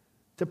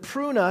 to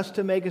prune us,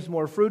 to make us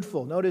more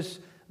fruitful. Notice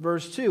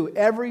Verse 2,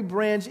 every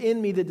branch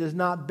in me that does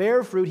not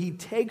bear fruit, He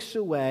takes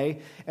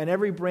away, and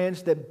every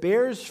branch that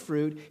bears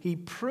fruit, He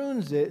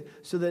prunes it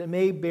so that it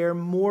may bear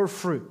more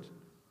fruit.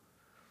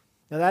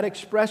 Now that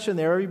expression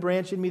there, every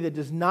branch in me that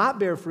does not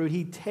bear fruit,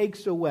 He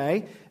takes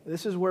away.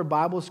 This is where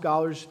Bible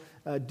scholars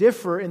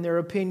differ in their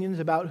opinions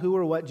about who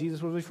or what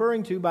Jesus was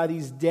referring to by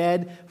these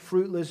dead,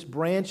 fruitless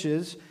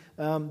branches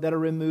that are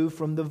removed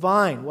from the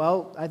vine.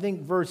 Well, I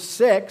think verse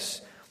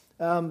 6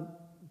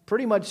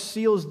 pretty much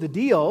seals the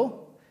deal.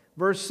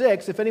 Verse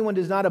 6, if anyone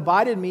does not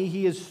abide in me,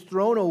 he is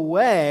thrown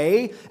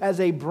away as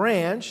a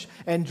branch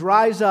and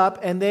dries up,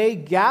 and they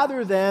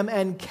gather them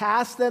and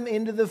cast them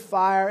into the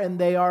fire, and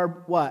they are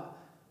what?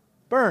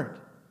 Burned.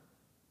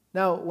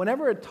 Now,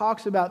 whenever it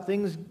talks about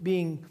things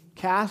being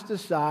cast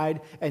aside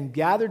and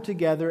gathered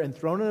together and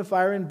thrown in the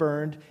fire and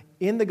burned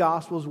in the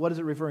Gospels, what is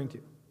it referring to?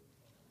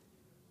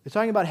 It's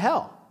talking about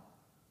hell.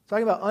 It's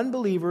talking about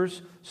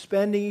unbelievers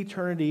spending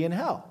eternity in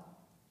hell.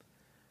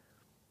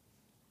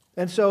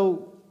 And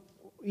so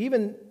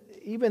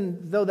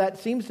even though that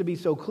seems to be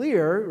so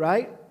clear,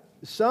 right?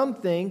 Some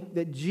think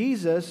that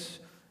Jesus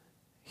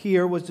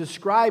here was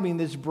describing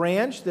this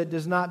branch that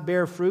does not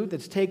bear fruit,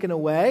 that's taken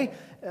away.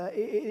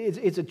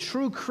 It's a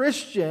true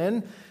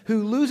Christian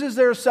who loses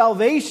their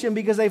salvation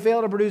because they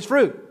fail to produce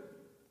fruit.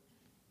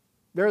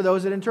 There are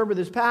those that interpret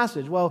this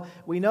passage. Well,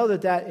 we know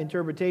that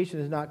interpretation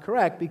is not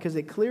correct because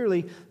it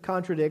clearly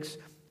contradicts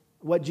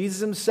what Jesus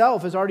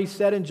himself has already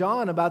said in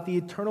John about the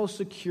eternal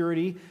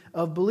security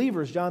of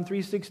believers. John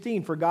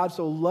 3:16, for God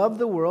so loved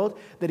the world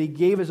that he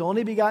gave his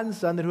only begotten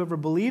Son, that whoever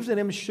believes in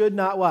him should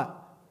not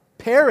what?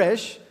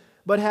 Perish,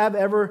 but have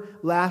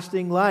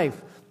everlasting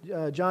life.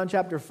 John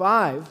chapter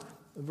 5,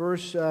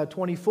 verse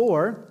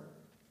 24.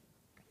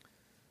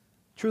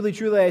 Truly,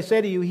 truly, I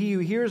say to you, he who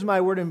hears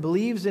my word and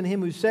believes in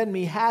him who sent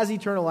me has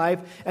eternal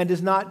life and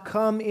does not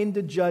come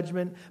into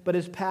judgment, but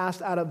is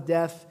passed out of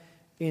death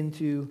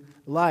into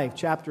life.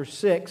 Chapter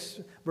 6,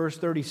 verse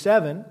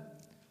 37.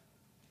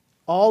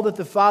 All that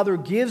the Father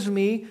gives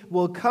me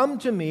will come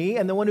to me,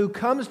 and the one who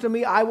comes to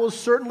me I will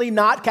certainly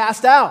not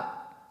cast out.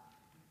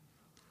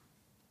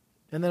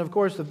 And then, of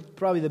course,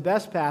 probably the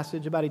best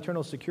passage about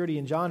eternal security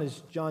in John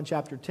is John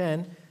chapter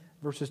 10,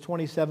 verses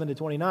 27 to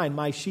 29.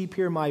 My sheep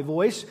hear my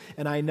voice,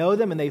 and I know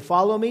them, and they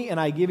follow me, and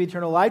I give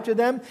eternal life to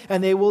them,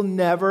 and they will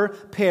never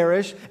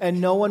perish, and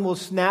no one will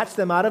snatch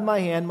them out of my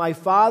hand. My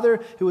Father,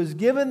 who has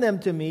given them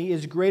to me,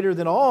 is greater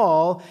than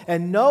all,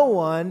 and no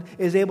one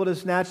is able to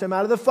snatch them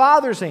out of the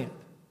Father's hand.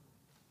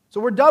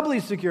 So we're doubly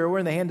secure. We're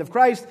in the hand of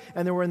Christ,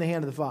 and then we're in the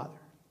hand of the Father.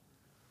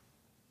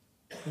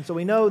 And so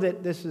we know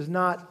that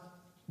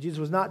Jesus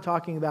was not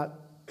talking about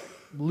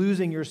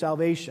losing your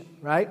salvation,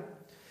 right?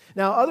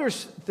 Now,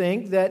 others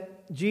think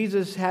that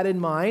Jesus had in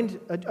mind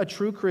a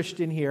true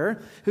Christian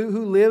here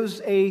who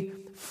lives a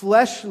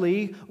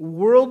fleshly,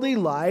 worldly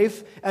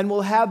life and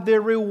will have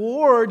their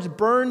rewards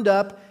burned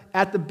up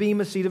at the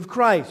bema seat of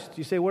Christ.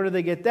 You say, where do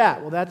they get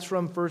that? Well, that's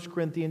from 1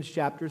 Corinthians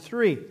chapter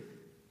 3.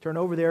 Turn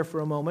over there for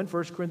a moment.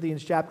 1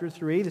 Corinthians chapter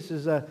 3. This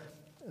is an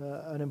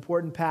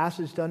important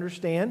passage to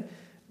understand.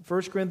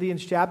 1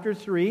 Corinthians chapter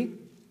 3.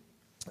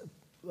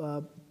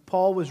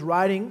 Paul was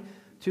writing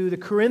to the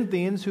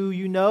Corinthians, who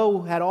you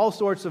know had all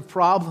sorts of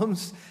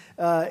problems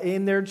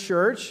in their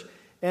church,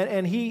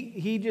 and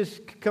he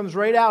just comes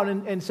right out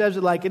and says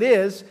it like it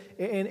is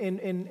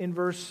in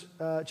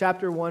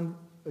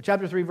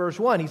chapter 3, verse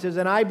 1. He says,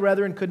 "And I,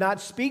 brethren, could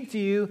not speak to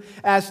you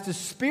as to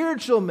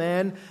spiritual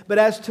men, but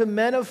as to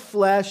men of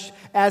flesh,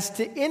 as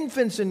to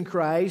infants in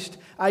Christ.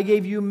 I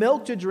gave you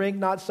milk to drink,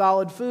 not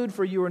solid food,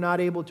 for you were not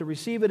able to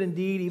receive it.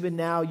 Indeed, even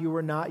now you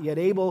are not yet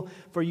able,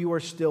 for you are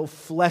still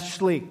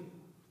fleshly."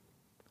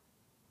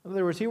 In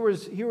other words, here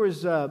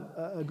was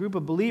a group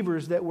of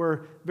believers that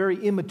were very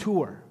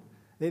immature.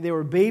 They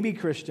were baby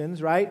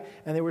Christians, right?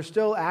 And they were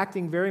still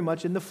acting very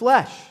much in the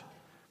flesh.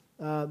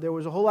 There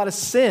was a whole lot of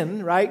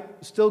sin, right,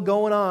 still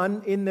going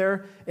on in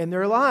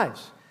their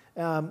lives.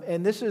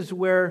 And this is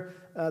where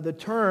the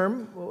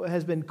term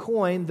has been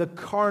coined, the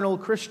carnal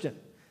Christian.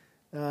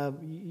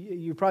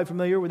 You're probably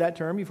familiar with that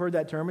term. You've heard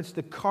that term. It's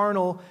the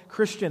carnal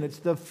Christian. It's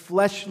the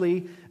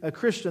fleshly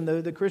Christian,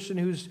 the Christian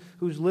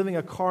who's living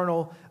a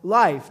carnal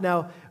life.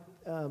 Now,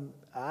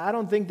 I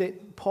don't think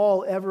that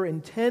Paul ever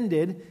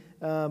intended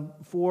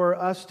for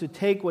us to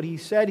take what he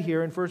said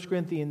here in 1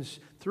 Corinthians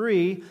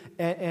 3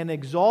 and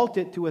exalt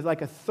it to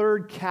like a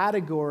third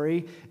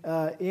category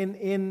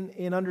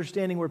in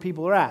understanding where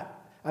people are at.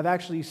 I've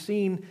actually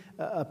seen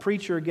a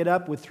preacher get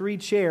up with 3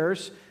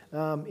 chairs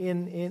on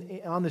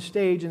the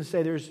stage and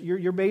say,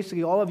 you're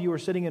basically, all of you are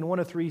sitting in one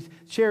of 3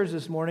 chairs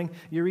this morning.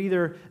 You're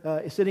either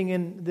sitting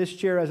in this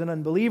chair as an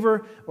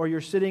unbeliever, or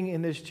you're sitting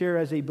in this chair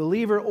as a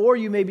believer, or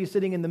you may be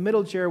sitting in the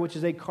middle chair, which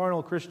is a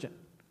carnal Christian.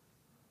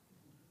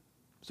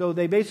 So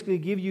they basically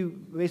give you,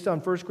 based on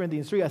 1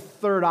 Corinthians 3, a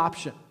third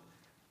option.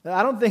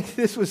 I don't think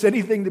this was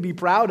anything to be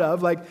proud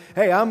of, like,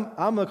 hey,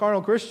 I'm a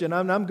carnal Christian,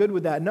 I'm good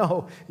with that.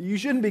 No, you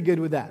shouldn't be good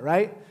with that,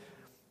 right?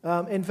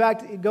 In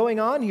fact, going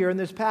on here in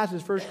this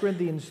passage, 1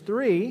 Corinthians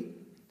 3,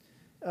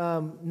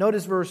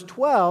 notice verse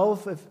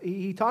 12,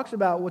 he talks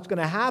about what's going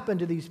to happen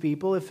to these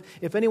people.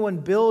 If anyone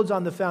builds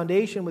on the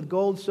foundation with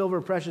gold, silver,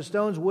 precious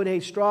stones, wood,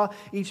 hay, straw,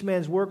 each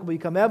man's work will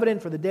become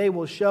evident, for the day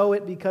will show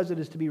it, because it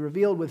is to be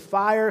revealed with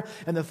fire,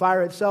 and the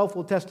fire itself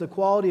will test the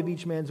quality of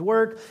each man's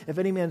work. If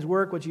any man's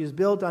work which he has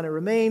built on it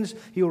remains,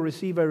 he will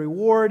receive a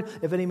reward.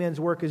 If any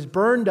man's work is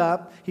burned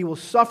up, he will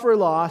suffer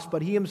loss,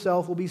 but he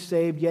himself will be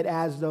saved, yet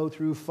as though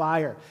through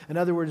fire. In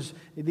other words,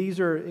 these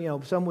are,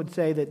 some would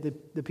say that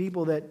the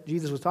people that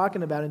Jesus was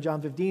talking about in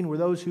John 15 were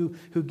those who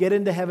get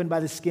into heaven by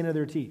the skin of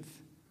their teeth.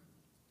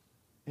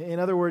 In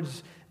other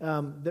words,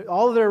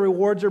 all of their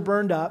rewards are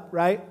burned up,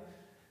 right?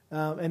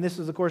 And this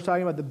is, of course,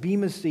 talking about the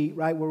bema seat,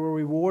 right, where we're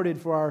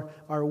rewarded for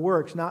our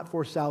works, not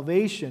for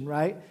salvation,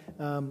 right,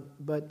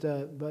 but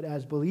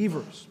as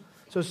believers.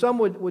 So some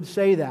would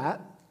say that.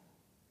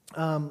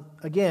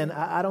 Again,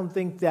 I don't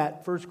think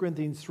that 1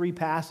 Corinthians 3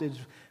 passage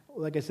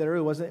like I said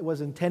earlier, it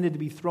was intended to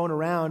be thrown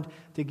around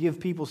to give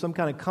people some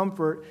kind of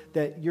comfort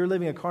that you're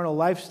living a carnal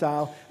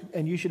lifestyle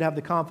and you should have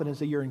the confidence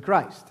that you're in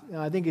Christ.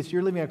 I think it's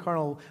you're living a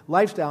carnal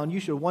lifestyle and you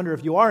should wonder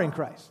if you are in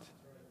Christ.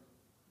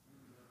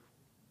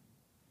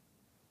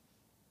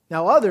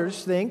 Now,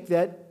 others think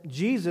that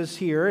Jesus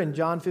here in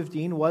John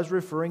 15 was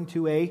referring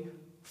to a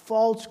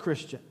false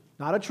Christian,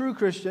 not a true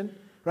Christian,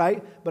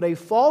 right? But a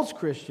false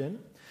Christian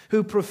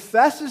who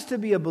professes to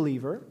be a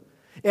believer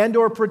and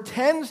or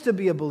pretends to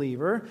be a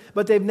believer,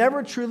 but they've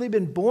never truly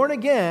been born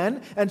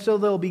again, and so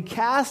they'll be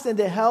cast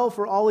into hell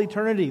for all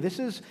eternity. This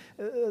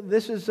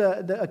is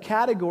a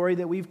category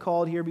that we've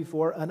called here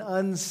before an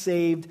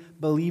unsaved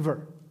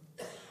believer.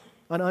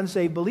 An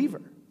unsaved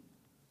believer.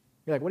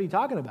 You're like, what are you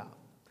talking about?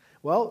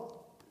 Well,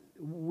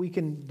 we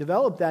can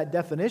develop that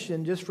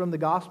definition just from the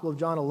Gospel of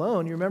John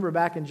alone. You remember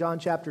back in John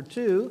chapter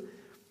 2,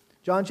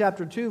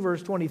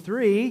 verse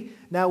 23,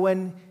 now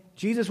when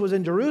Jesus was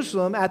in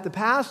Jerusalem at the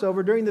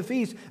Passover during the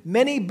feast,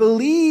 many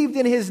believed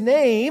in his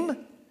name,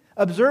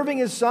 observing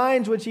his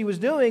signs which he was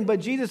doing, but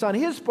Jesus on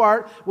his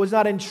part was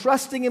not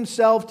entrusting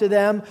himself to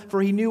them,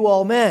 for he knew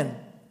all men.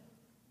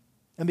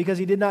 And because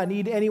he did not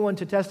need anyone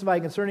to testify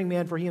concerning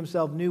man, for he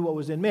himself knew what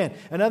was in man.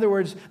 In other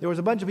words, there was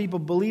a bunch of people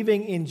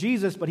believing in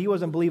Jesus, but he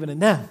wasn't believing in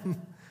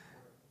them.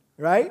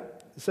 Right?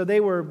 So they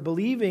were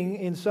believing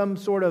in some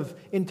sort of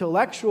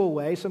intellectual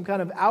way, some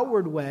kind of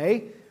outward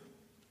way,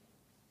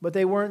 but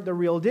they weren't the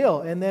real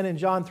deal. And then in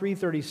John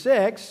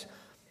 3:36,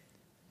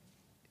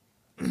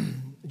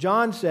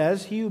 John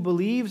says, he who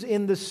believes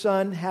in the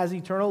Son has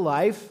eternal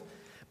life,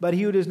 but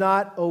he who does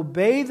not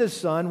obey the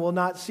Son will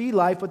not see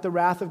life, but the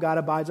wrath of God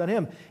abides on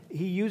him.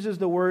 He uses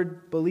the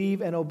word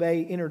believe and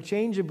obey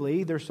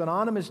interchangeably. They're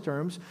synonymous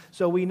terms.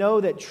 So we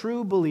know that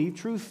true belief,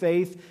 true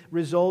faith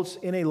results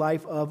in a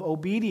life of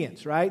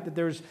obedience, right?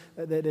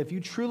 That if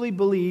you truly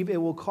believe, it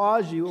will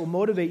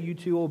motivate you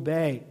to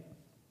obey.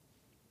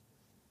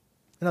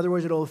 In other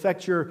words, it'll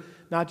affect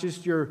not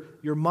just your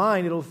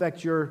mind, it'll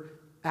affect your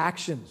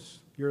actions,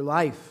 your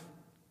life.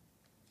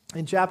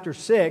 In John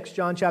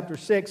chapter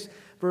 6,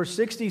 verse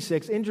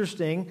 66,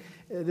 interesting,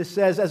 this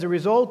says, as a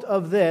result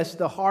of this,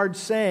 the hard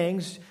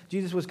sayings,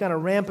 Jesus was kind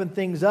of ramping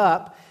things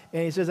up,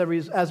 and he says,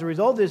 as a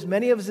result of this,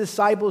 many of his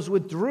disciples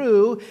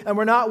withdrew and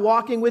were not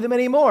walking with him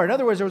anymore. In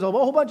other words, there was a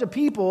whole bunch of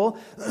people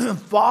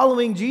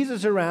following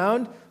Jesus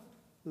around,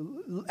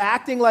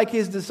 acting like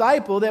his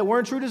disciple that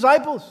weren't true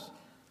disciples.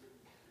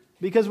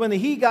 Because when the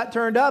heat got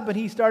turned up and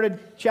he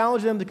started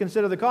challenging them to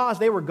consider the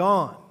cost, they were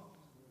gone.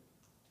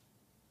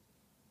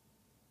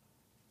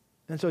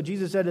 And so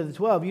Jesus said to the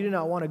 12, you do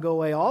not want to go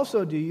away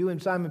also, do you?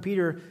 And Simon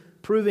Peter,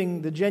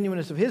 proving the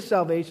genuineness of his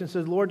salvation,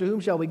 says, Lord, to whom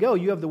shall we go?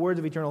 You have the words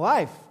of eternal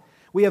life.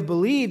 We have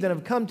believed and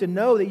have come to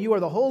know that you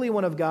are the Holy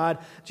One of God.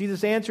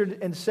 Jesus answered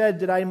and said,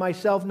 did I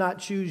myself not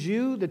choose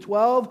you, the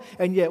 12?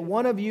 And yet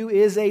one of you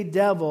is a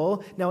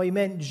devil. Now he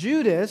meant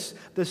Judas,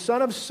 the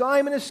son of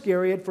Simon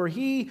Iscariot, for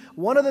he,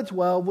 one of the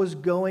 12, was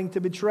going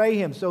to betray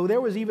him. So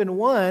there was even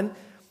one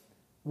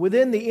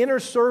within the inner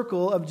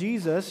circle of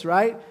Jesus,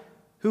 right,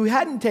 who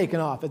hadn't taken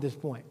off at this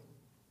point.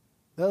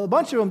 A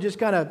bunch of them just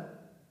kind of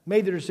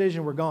made their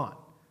decision, were gone.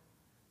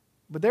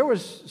 But there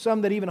was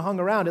some that even hung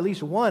around, at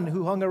least one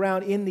who hung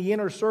around in the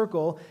inner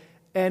circle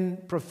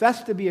and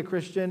professed to be a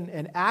Christian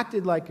and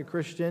acted like a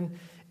Christian.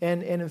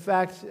 And in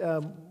fact,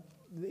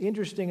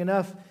 interesting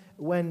enough,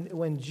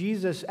 when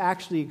Jesus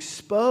actually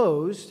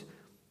exposed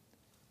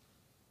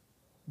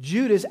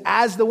Judas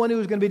as the one who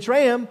was going to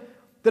betray him,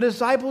 the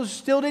disciples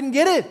still didn't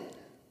get it.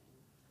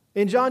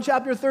 In John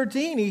chapter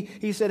 13,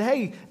 he said,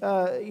 hey,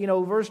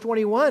 verse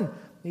 21,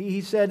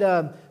 he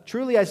said,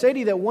 truly I say to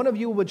you that one of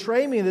you will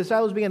betray me. And the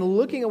disciples began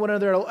looking at one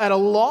another at a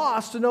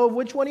loss to know of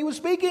which one he was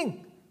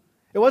speaking.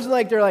 It wasn't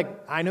like they're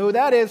like, I know who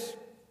that is,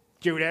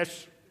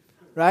 Judas,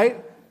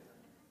 right?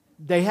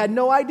 They had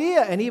no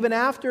idea. And even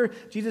after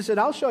Jesus said,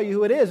 I'll show you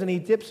who it is, and he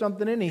dipped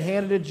something in, he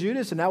handed it to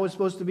Judas, and that was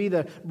supposed to be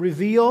the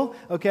reveal.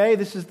 Okay,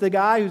 this is the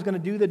guy who's going to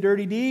do the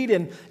dirty deed.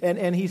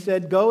 And he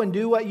said, go and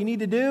do what you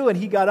need to do. And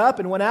he got up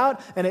and went out.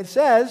 And it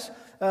says,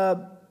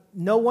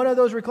 no one of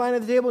those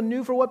reclining at the table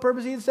knew for what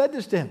purpose he had said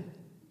this to him.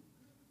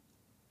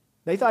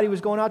 They thought he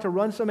was going out to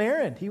run some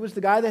errand. He was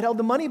the guy that held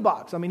the money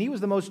box. I mean, he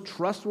was the most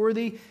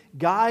trustworthy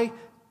guy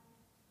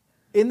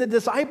in the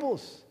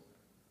disciples.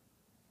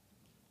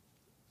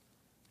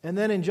 And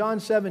then in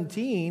John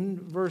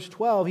 17, verse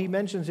 12, he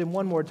mentions him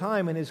one more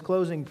time in his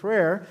closing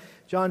prayer.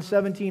 John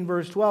 17,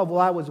 verse 12,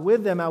 while I was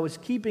with them, I was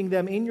keeping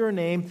them in your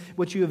name,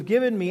 which you have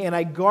given me, and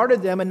I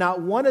guarded them, and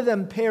not one of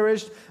them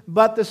perished,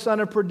 but the son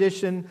of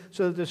perdition,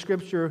 so that the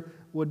scripture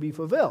would be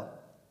fulfilled.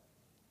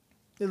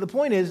 The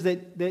point is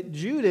that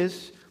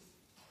Judas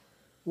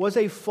was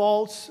a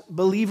false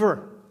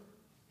believer.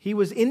 He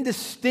was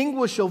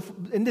indistinguishable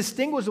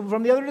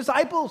from the other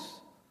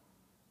disciples.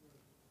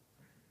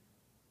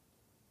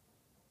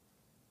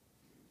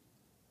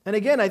 And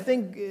again, I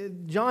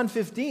think John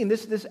 15,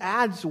 this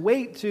adds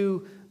weight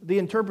to the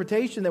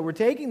interpretation that we're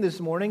taking this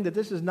morning, that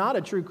this is not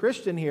a true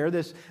Christian here,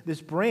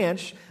 this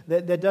branch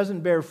that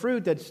doesn't bear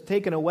fruit, that's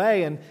taken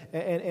away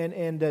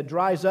and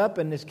dries up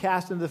and is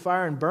cast into the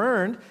fire and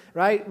burned,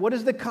 right? What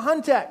is the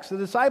context? The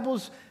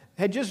disciples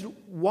had just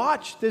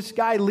watched this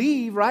guy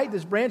leave, right?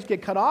 This branch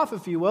get cut off,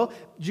 if you will.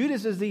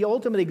 Judas is the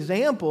ultimate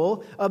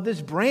example of this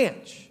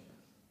branch.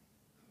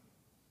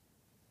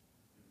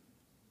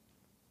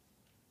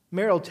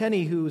 Merrill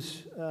Tenney,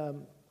 who's a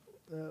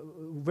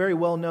very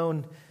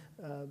well-known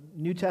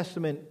New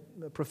Testament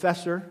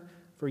professor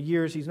for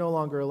years, he's no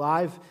longer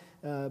alive,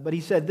 but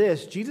he said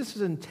this: Jesus'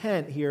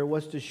 intent here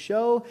was to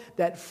show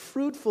that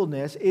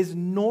fruitfulness is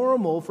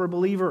normal for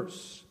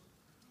believers.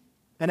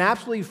 An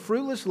absolutely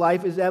fruitless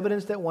life is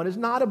evidence that one is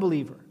not a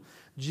believer.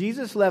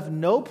 Jesus left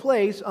no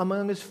place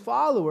among his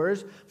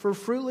followers for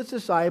fruitless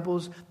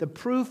disciples. The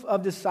proof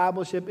of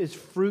discipleship is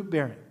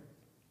fruit-bearing.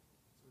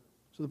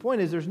 So the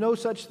point is, there's no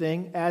such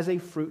thing as a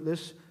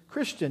fruitless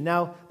Christian.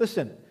 Now,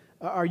 listen,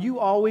 are you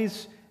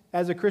always,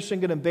 as a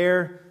Christian, going to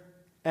bear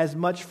as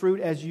much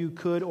fruit as you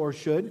could or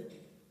should?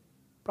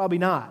 Probably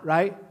not,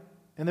 right?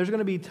 And there's going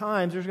to be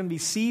times, there's going to be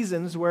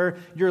seasons where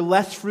you're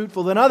less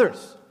fruitful than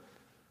others.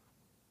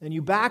 And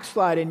you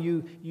backslide and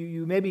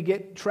you maybe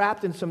get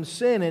trapped in some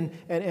sin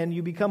and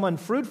you become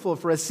unfruitful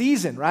for a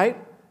season, right?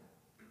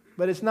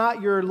 But it's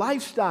not your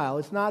lifestyle.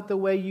 It's not the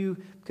way you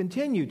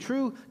continue.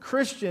 True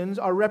Christians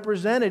are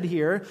represented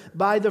here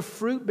by the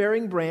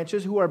fruit-bearing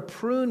branches who are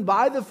pruned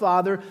by the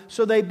Father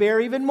so they bear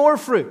even more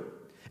fruit.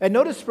 And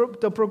notice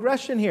the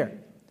progression here.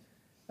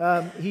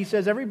 He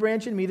says, every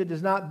branch in me that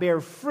does not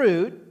bear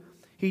fruit,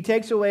 he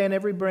takes away, and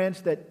every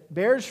branch that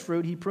bears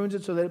fruit, he prunes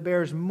it so that it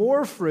bears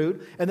more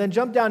fruit. And then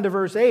jump down to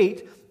verse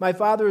 8. My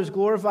Father is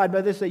glorified by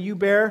this, that you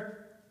bear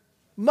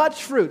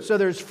much fruit. So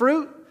there's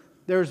fruit,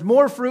 there's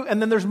more fruit, and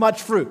then there's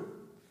much fruit.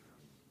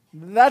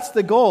 That's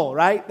the goal,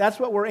 right? That's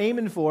what we're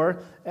aiming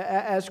for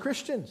as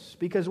Christians.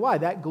 Because why?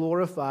 That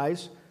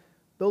glorifies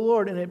the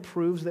Lord, and it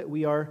proves that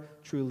we are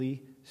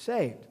truly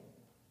saved.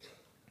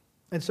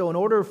 And so in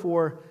order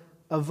for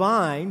a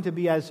vine to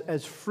be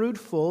as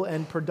fruitful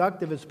and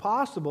productive as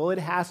possible, it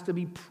has to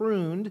be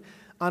pruned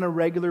on a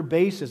regular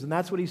basis. And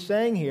that's what he's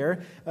saying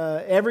here.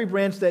 Every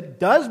branch that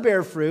does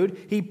bear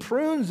fruit, he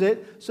prunes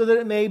it so that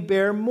it may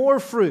bear more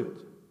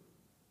fruit.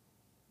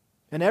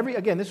 And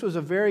again, this was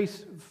a very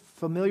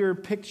familiar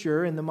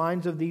picture in the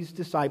minds of these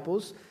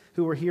disciples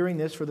who were hearing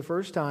this for the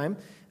first time.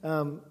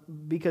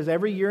 Because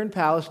every year in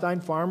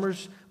Palestine,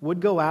 farmers would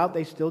go out,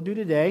 they still do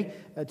today,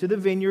 to the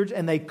vineyards,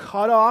 and they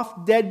cut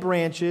off dead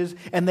branches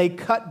and they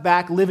cut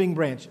back living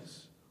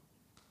branches.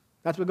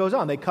 That's what goes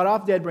on. They cut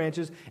off dead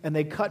branches and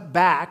they cut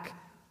back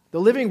the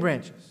living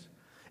branches.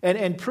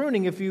 And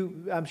pruning,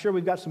 I'm sure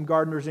we've got some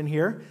gardeners in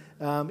here,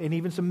 and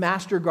even some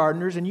master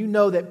gardeners, and you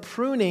know that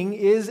pruning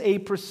is a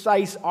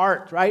precise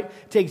art, right?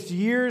 It takes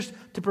years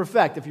to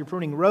perfect. If you're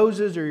pruning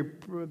roses or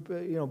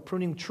you're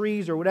pruning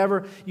trees or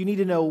whatever, you need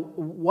to know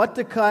what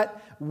to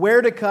cut,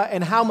 where to cut,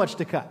 and how much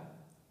to cut.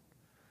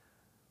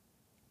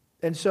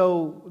 And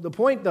so the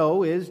point,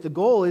 though, is the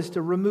goal is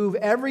to remove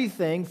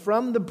everything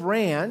from the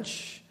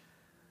branch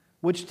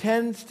which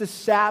tends to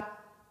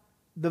sap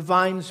the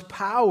vine's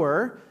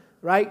power.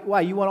 Right? Why?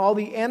 You want all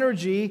the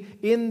energy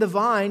in the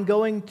vine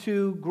going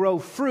to grow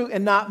fruit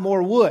and not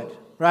more wood,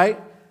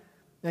 right?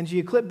 And so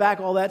you clip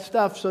back all that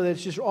stuff so that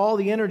it's just all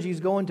the energy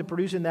is going to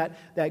producing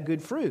that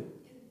good fruit.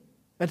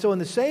 And so in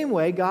the same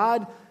way,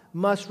 God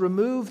must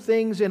remove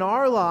things in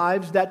our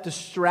lives that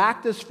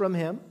distract us from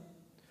Him,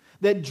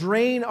 that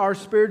drain our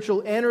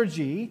spiritual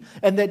energy,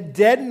 and that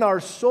deaden our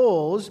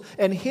souls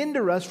and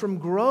hinder us from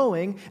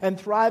growing and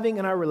thriving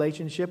in our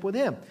relationship with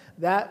Him.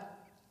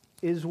 That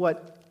is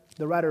what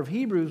the writer of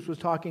Hebrews was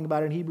talking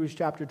about in Hebrews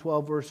chapter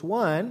 12, verse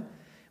 1,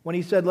 when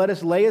he said, let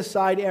us lay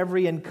aside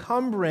every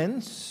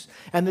encumbrance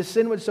and the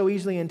sin which so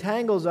easily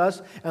entangles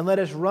us, and let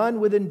us run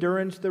with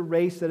endurance the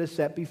race that is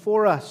set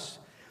before us.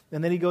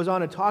 And then he goes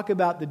on to talk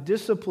about the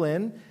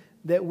discipline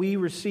that we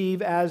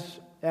receive as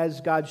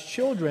God's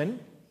children.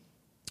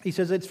 He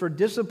says it's for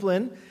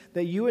discipline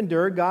that you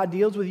endure. God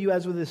deals with you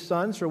as with His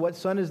sons. For what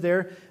son is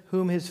there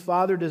whom his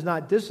father does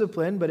not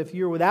discipline? But if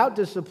you are without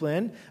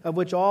discipline, of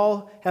which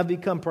all have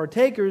become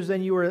partakers,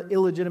 then you are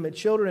illegitimate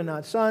children and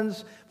not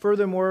sons.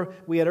 Furthermore,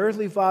 we had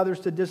earthly fathers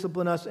to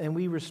discipline us, and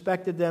we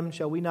respected them.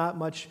 Shall we not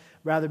much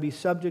rather be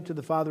subject to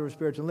the Father of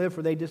spirits and live?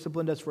 For they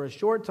disciplined us for a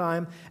short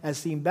time, as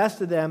seemed best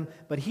to them.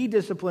 But He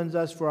disciplines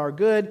us for our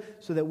good,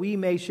 so that we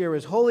may share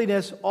His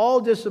holiness. All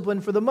discipline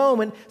for the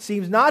moment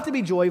seems not to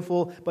be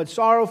joyful, but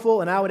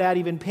sorrowful, and I would add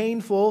even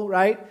painful,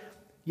 right?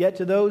 Yet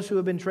to those who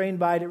have been trained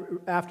by it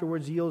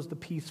afterwards yields the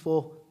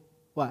peaceful,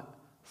 what?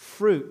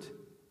 Fruit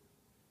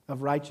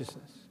of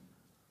righteousness.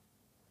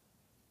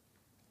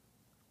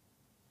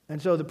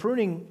 And so the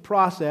pruning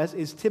process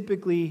is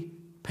typically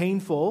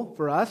painful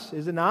for us,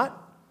 is it not?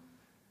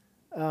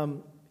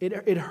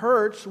 It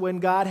hurts when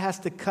God has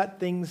to cut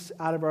things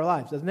out of our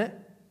lives, doesn't it?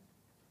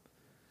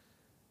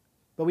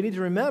 But we need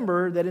to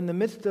remember that in the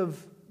midst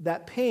of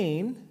that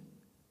pain,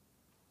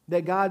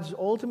 that God's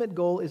ultimate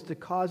goal is to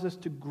cause us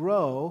to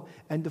grow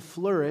and to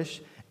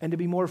flourish and to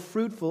be more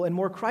fruitful and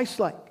more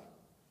Christ-like.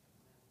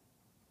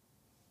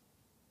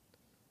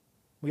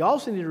 We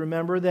also need to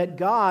remember that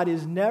God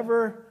is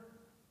never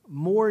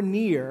more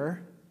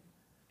near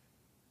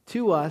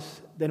to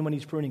us than when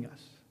He's pruning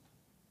us.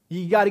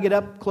 You got to get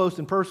up close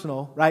and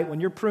personal, right? When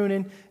you're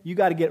pruning, you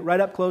got to get right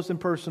up close and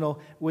personal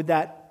with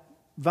that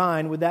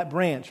vine, with that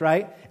branch,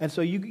 right? And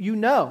so you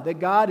know that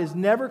God is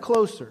never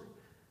closer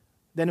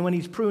than when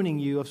He's pruning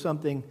you of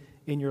something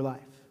in your life.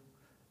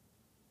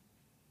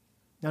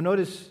 Now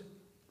notice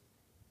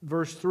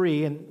verse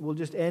 3, and we'll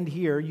just end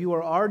here. You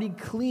are already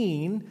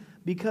clean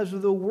because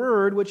of the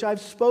word which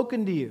I've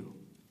spoken to you.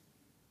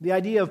 The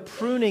idea of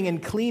pruning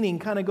and cleaning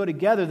kind of go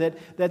together,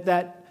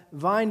 that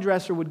vine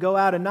dresser would go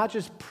out and not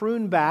just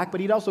prune back, but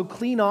he'd also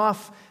clean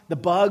off the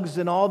bugs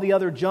and all the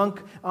other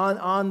junk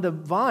on the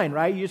vine,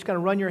 right? You just kind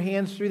of run your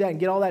hands through that and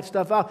get all that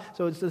stuff out.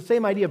 So it's the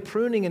same idea of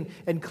pruning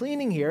and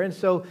cleaning here. And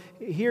so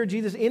here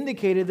Jesus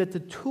indicated that the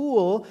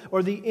tool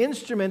or the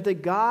instrument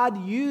that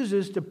God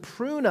uses to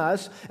prune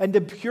us and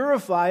to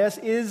purify us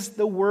is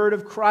the word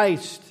of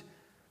Christ.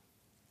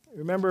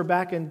 Remember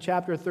back in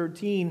chapter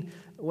 13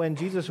 when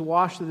Jesus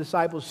washed the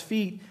disciples'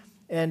 feet,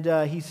 and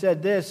he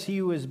said this, he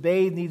who is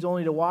bathed needs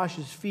only to wash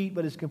his feet,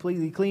 but is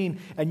completely clean,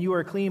 and you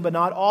are clean, but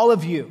not all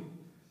of you.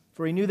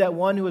 For he knew that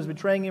one who was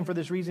betraying him for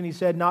this reason, he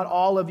said, not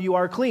all of you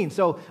are clean.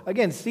 So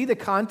again, see the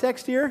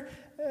context here?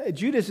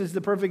 Judas is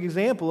the perfect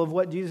example of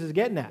what Jesus is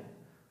getting at.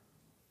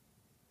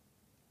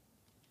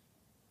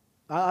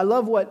 I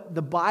love what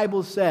the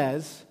Bible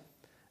says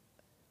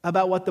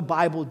about what the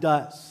Bible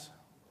does.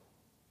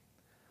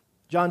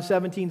 John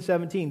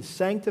 17:17,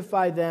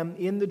 sanctify them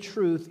in the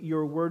truth,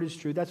 your word is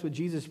true. That's what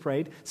Jesus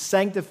prayed.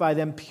 Sanctify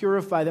them,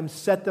 purify them,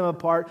 set them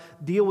apart,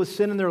 deal with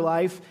sin in their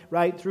life,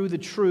 right, through the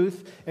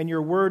truth, and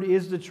your word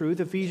is the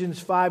truth.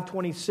 Ephesians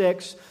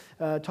 5:26,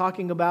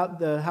 talking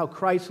about how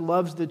Christ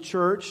loves the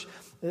church,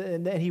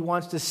 and that He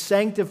wants to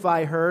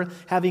sanctify her,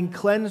 having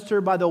cleansed her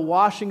by the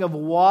washing of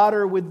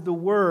water with the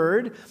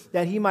word,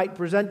 that He might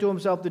present to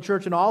Himself the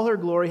church in all her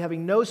glory,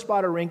 having no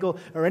spot or wrinkle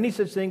or any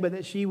such thing, but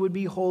that she would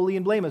be holy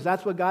and blameless.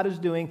 That's what God is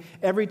doing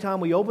every time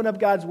we open up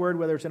God's word,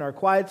 whether it's in our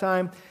quiet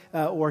time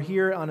or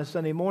here on a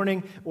Sunday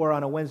morning or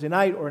on a Wednesday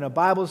night or in a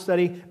Bible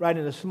study, right,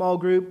 in a small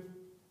group.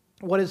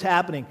 What is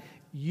happening?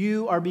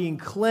 You are being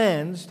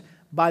cleansed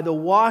by the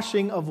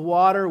washing of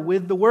water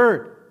with the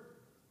word,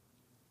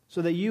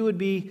 so that you would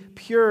be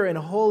pure and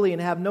holy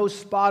and have no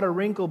spot or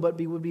wrinkle,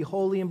 but would be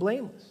holy and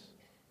blameless.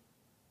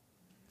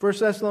 1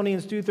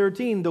 Thessalonians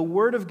 2:13, the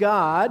word of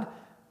God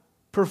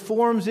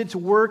performs its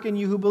work in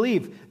you who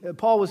believe.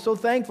 Paul was so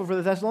thankful for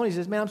the Thessalonians. He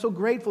says, man, I'm so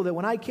grateful that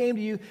when I came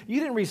to you, you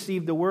didn't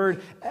receive the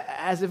word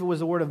as if it was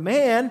the word of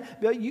man,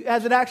 but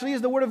as it actually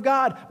is the word of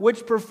God,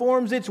 which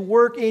performs its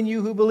work in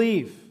you who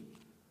believe.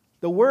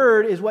 The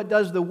word is what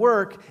does the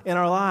work in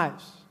our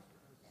lives.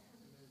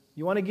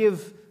 You want to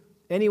give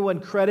anyone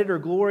credit or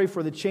glory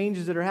for the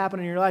changes that are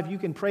happening in your life, you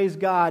can praise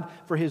God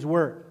for His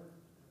word.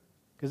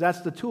 Because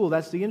that's the tool,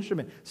 that's the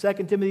instrument. 2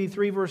 Timothy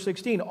 3 verse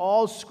 16,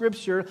 all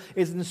Scripture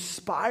is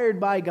inspired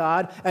by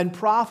God and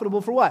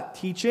profitable for what?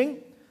 Teaching,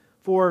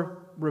 for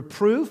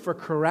reproof, for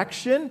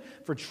correction,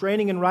 for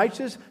training in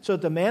righteousness, so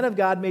that the man of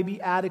God may be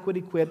adequate,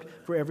 equipped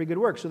for every good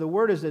work. So the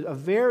word is a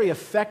very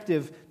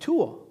effective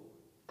tool.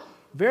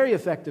 Very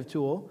effective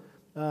tool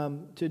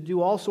to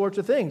do all sorts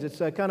of things. It's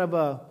a kind of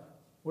a,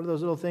 what are those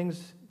little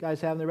things guys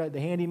have in their right? The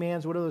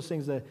handymans, what are those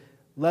things? The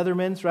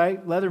Leathermans,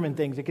 right? Leatherman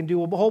things. It can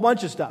do a whole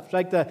bunch of stuff.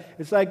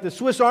 It's like the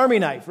Swiss Army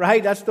knife,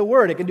 right? That's the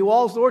word. It can do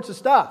all sorts of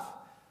stuff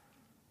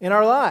in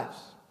our lives.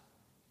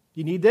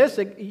 You need this,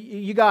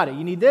 you got it.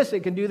 You need this,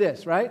 it can do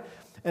this, right?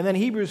 And then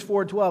Hebrews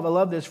 4:12, I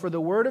love this. For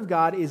the word of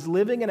God is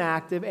living and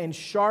active and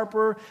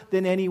sharper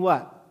than any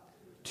what?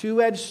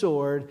 Two-edged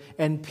sword,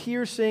 and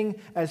piercing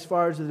as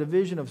far as the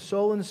division of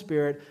soul and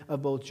spirit,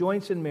 of both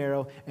joints and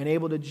marrow, and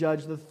able to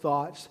judge the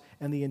thoughts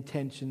and the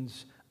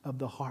intentions of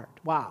the heart.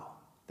 Wow.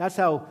 That's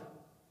how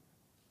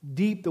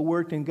deep the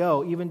word can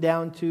go, even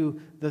down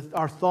to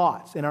our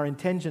thoughts and our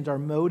intentions, our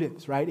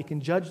motives, right? It can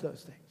judge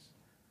those things.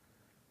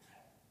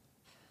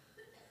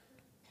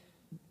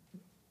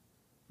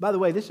 By the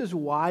way, this is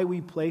why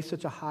we place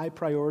such a high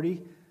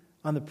priority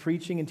on the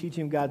preaching and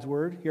teaching of God's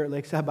Word here at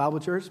Lakeside Bible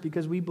Church,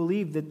 because we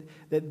believe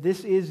that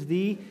this is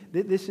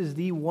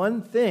the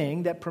one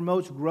thing that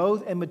promotes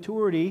growth and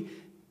maturity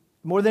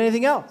more than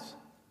anything else.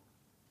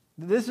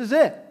 This is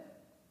it.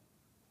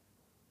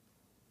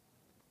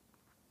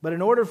 But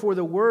in order for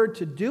the Word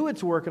to do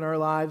its work in our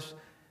lives,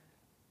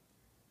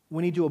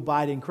 we need to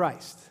abide in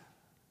Christ.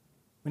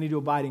 We need to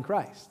abide in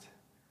Christ.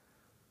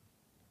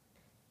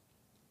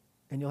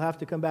 And you'll have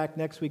to come back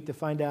next week to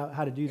find out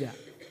how to do that.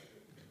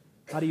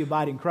 How do you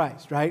abide in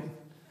Christ, right?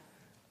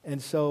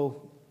 And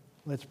so,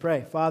 let's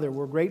pray. Father,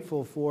 we're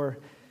grateful for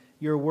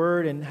your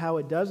word and how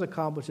it does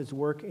accomplish its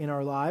work in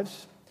our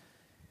lives.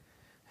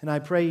 And I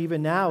pray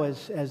even now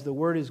as the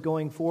word is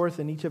going forth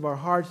in each of our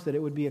hearts that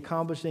it would be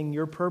accomplishing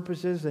your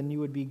purposes, and you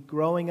would be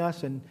growing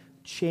us and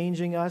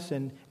changing us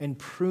and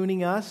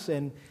pruning us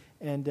and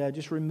and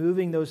just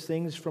removing those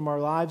things from our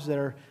lives that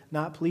are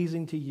not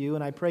pleasing to you.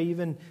 And I pray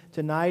even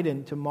tonight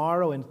and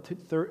tomorrow and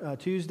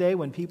Tuesday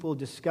when people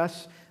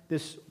discuss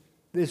this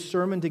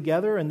sermon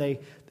together and they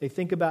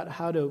think about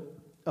how to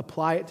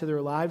apply it to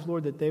their lives,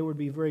 Lord, that they would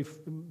be very,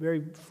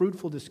 very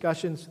fruitful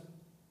discussions,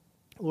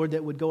 Lord,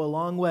 that would go a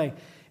long way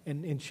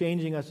in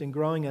changing us and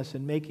growing us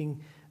and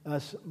making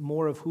us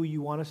more of who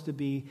you want us to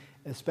be,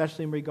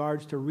 especially in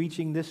regards to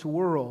reaching this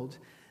world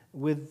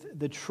with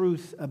the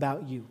truth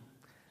about you.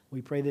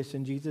 We pray this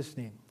in Jesus'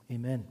 name.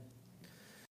 Amen.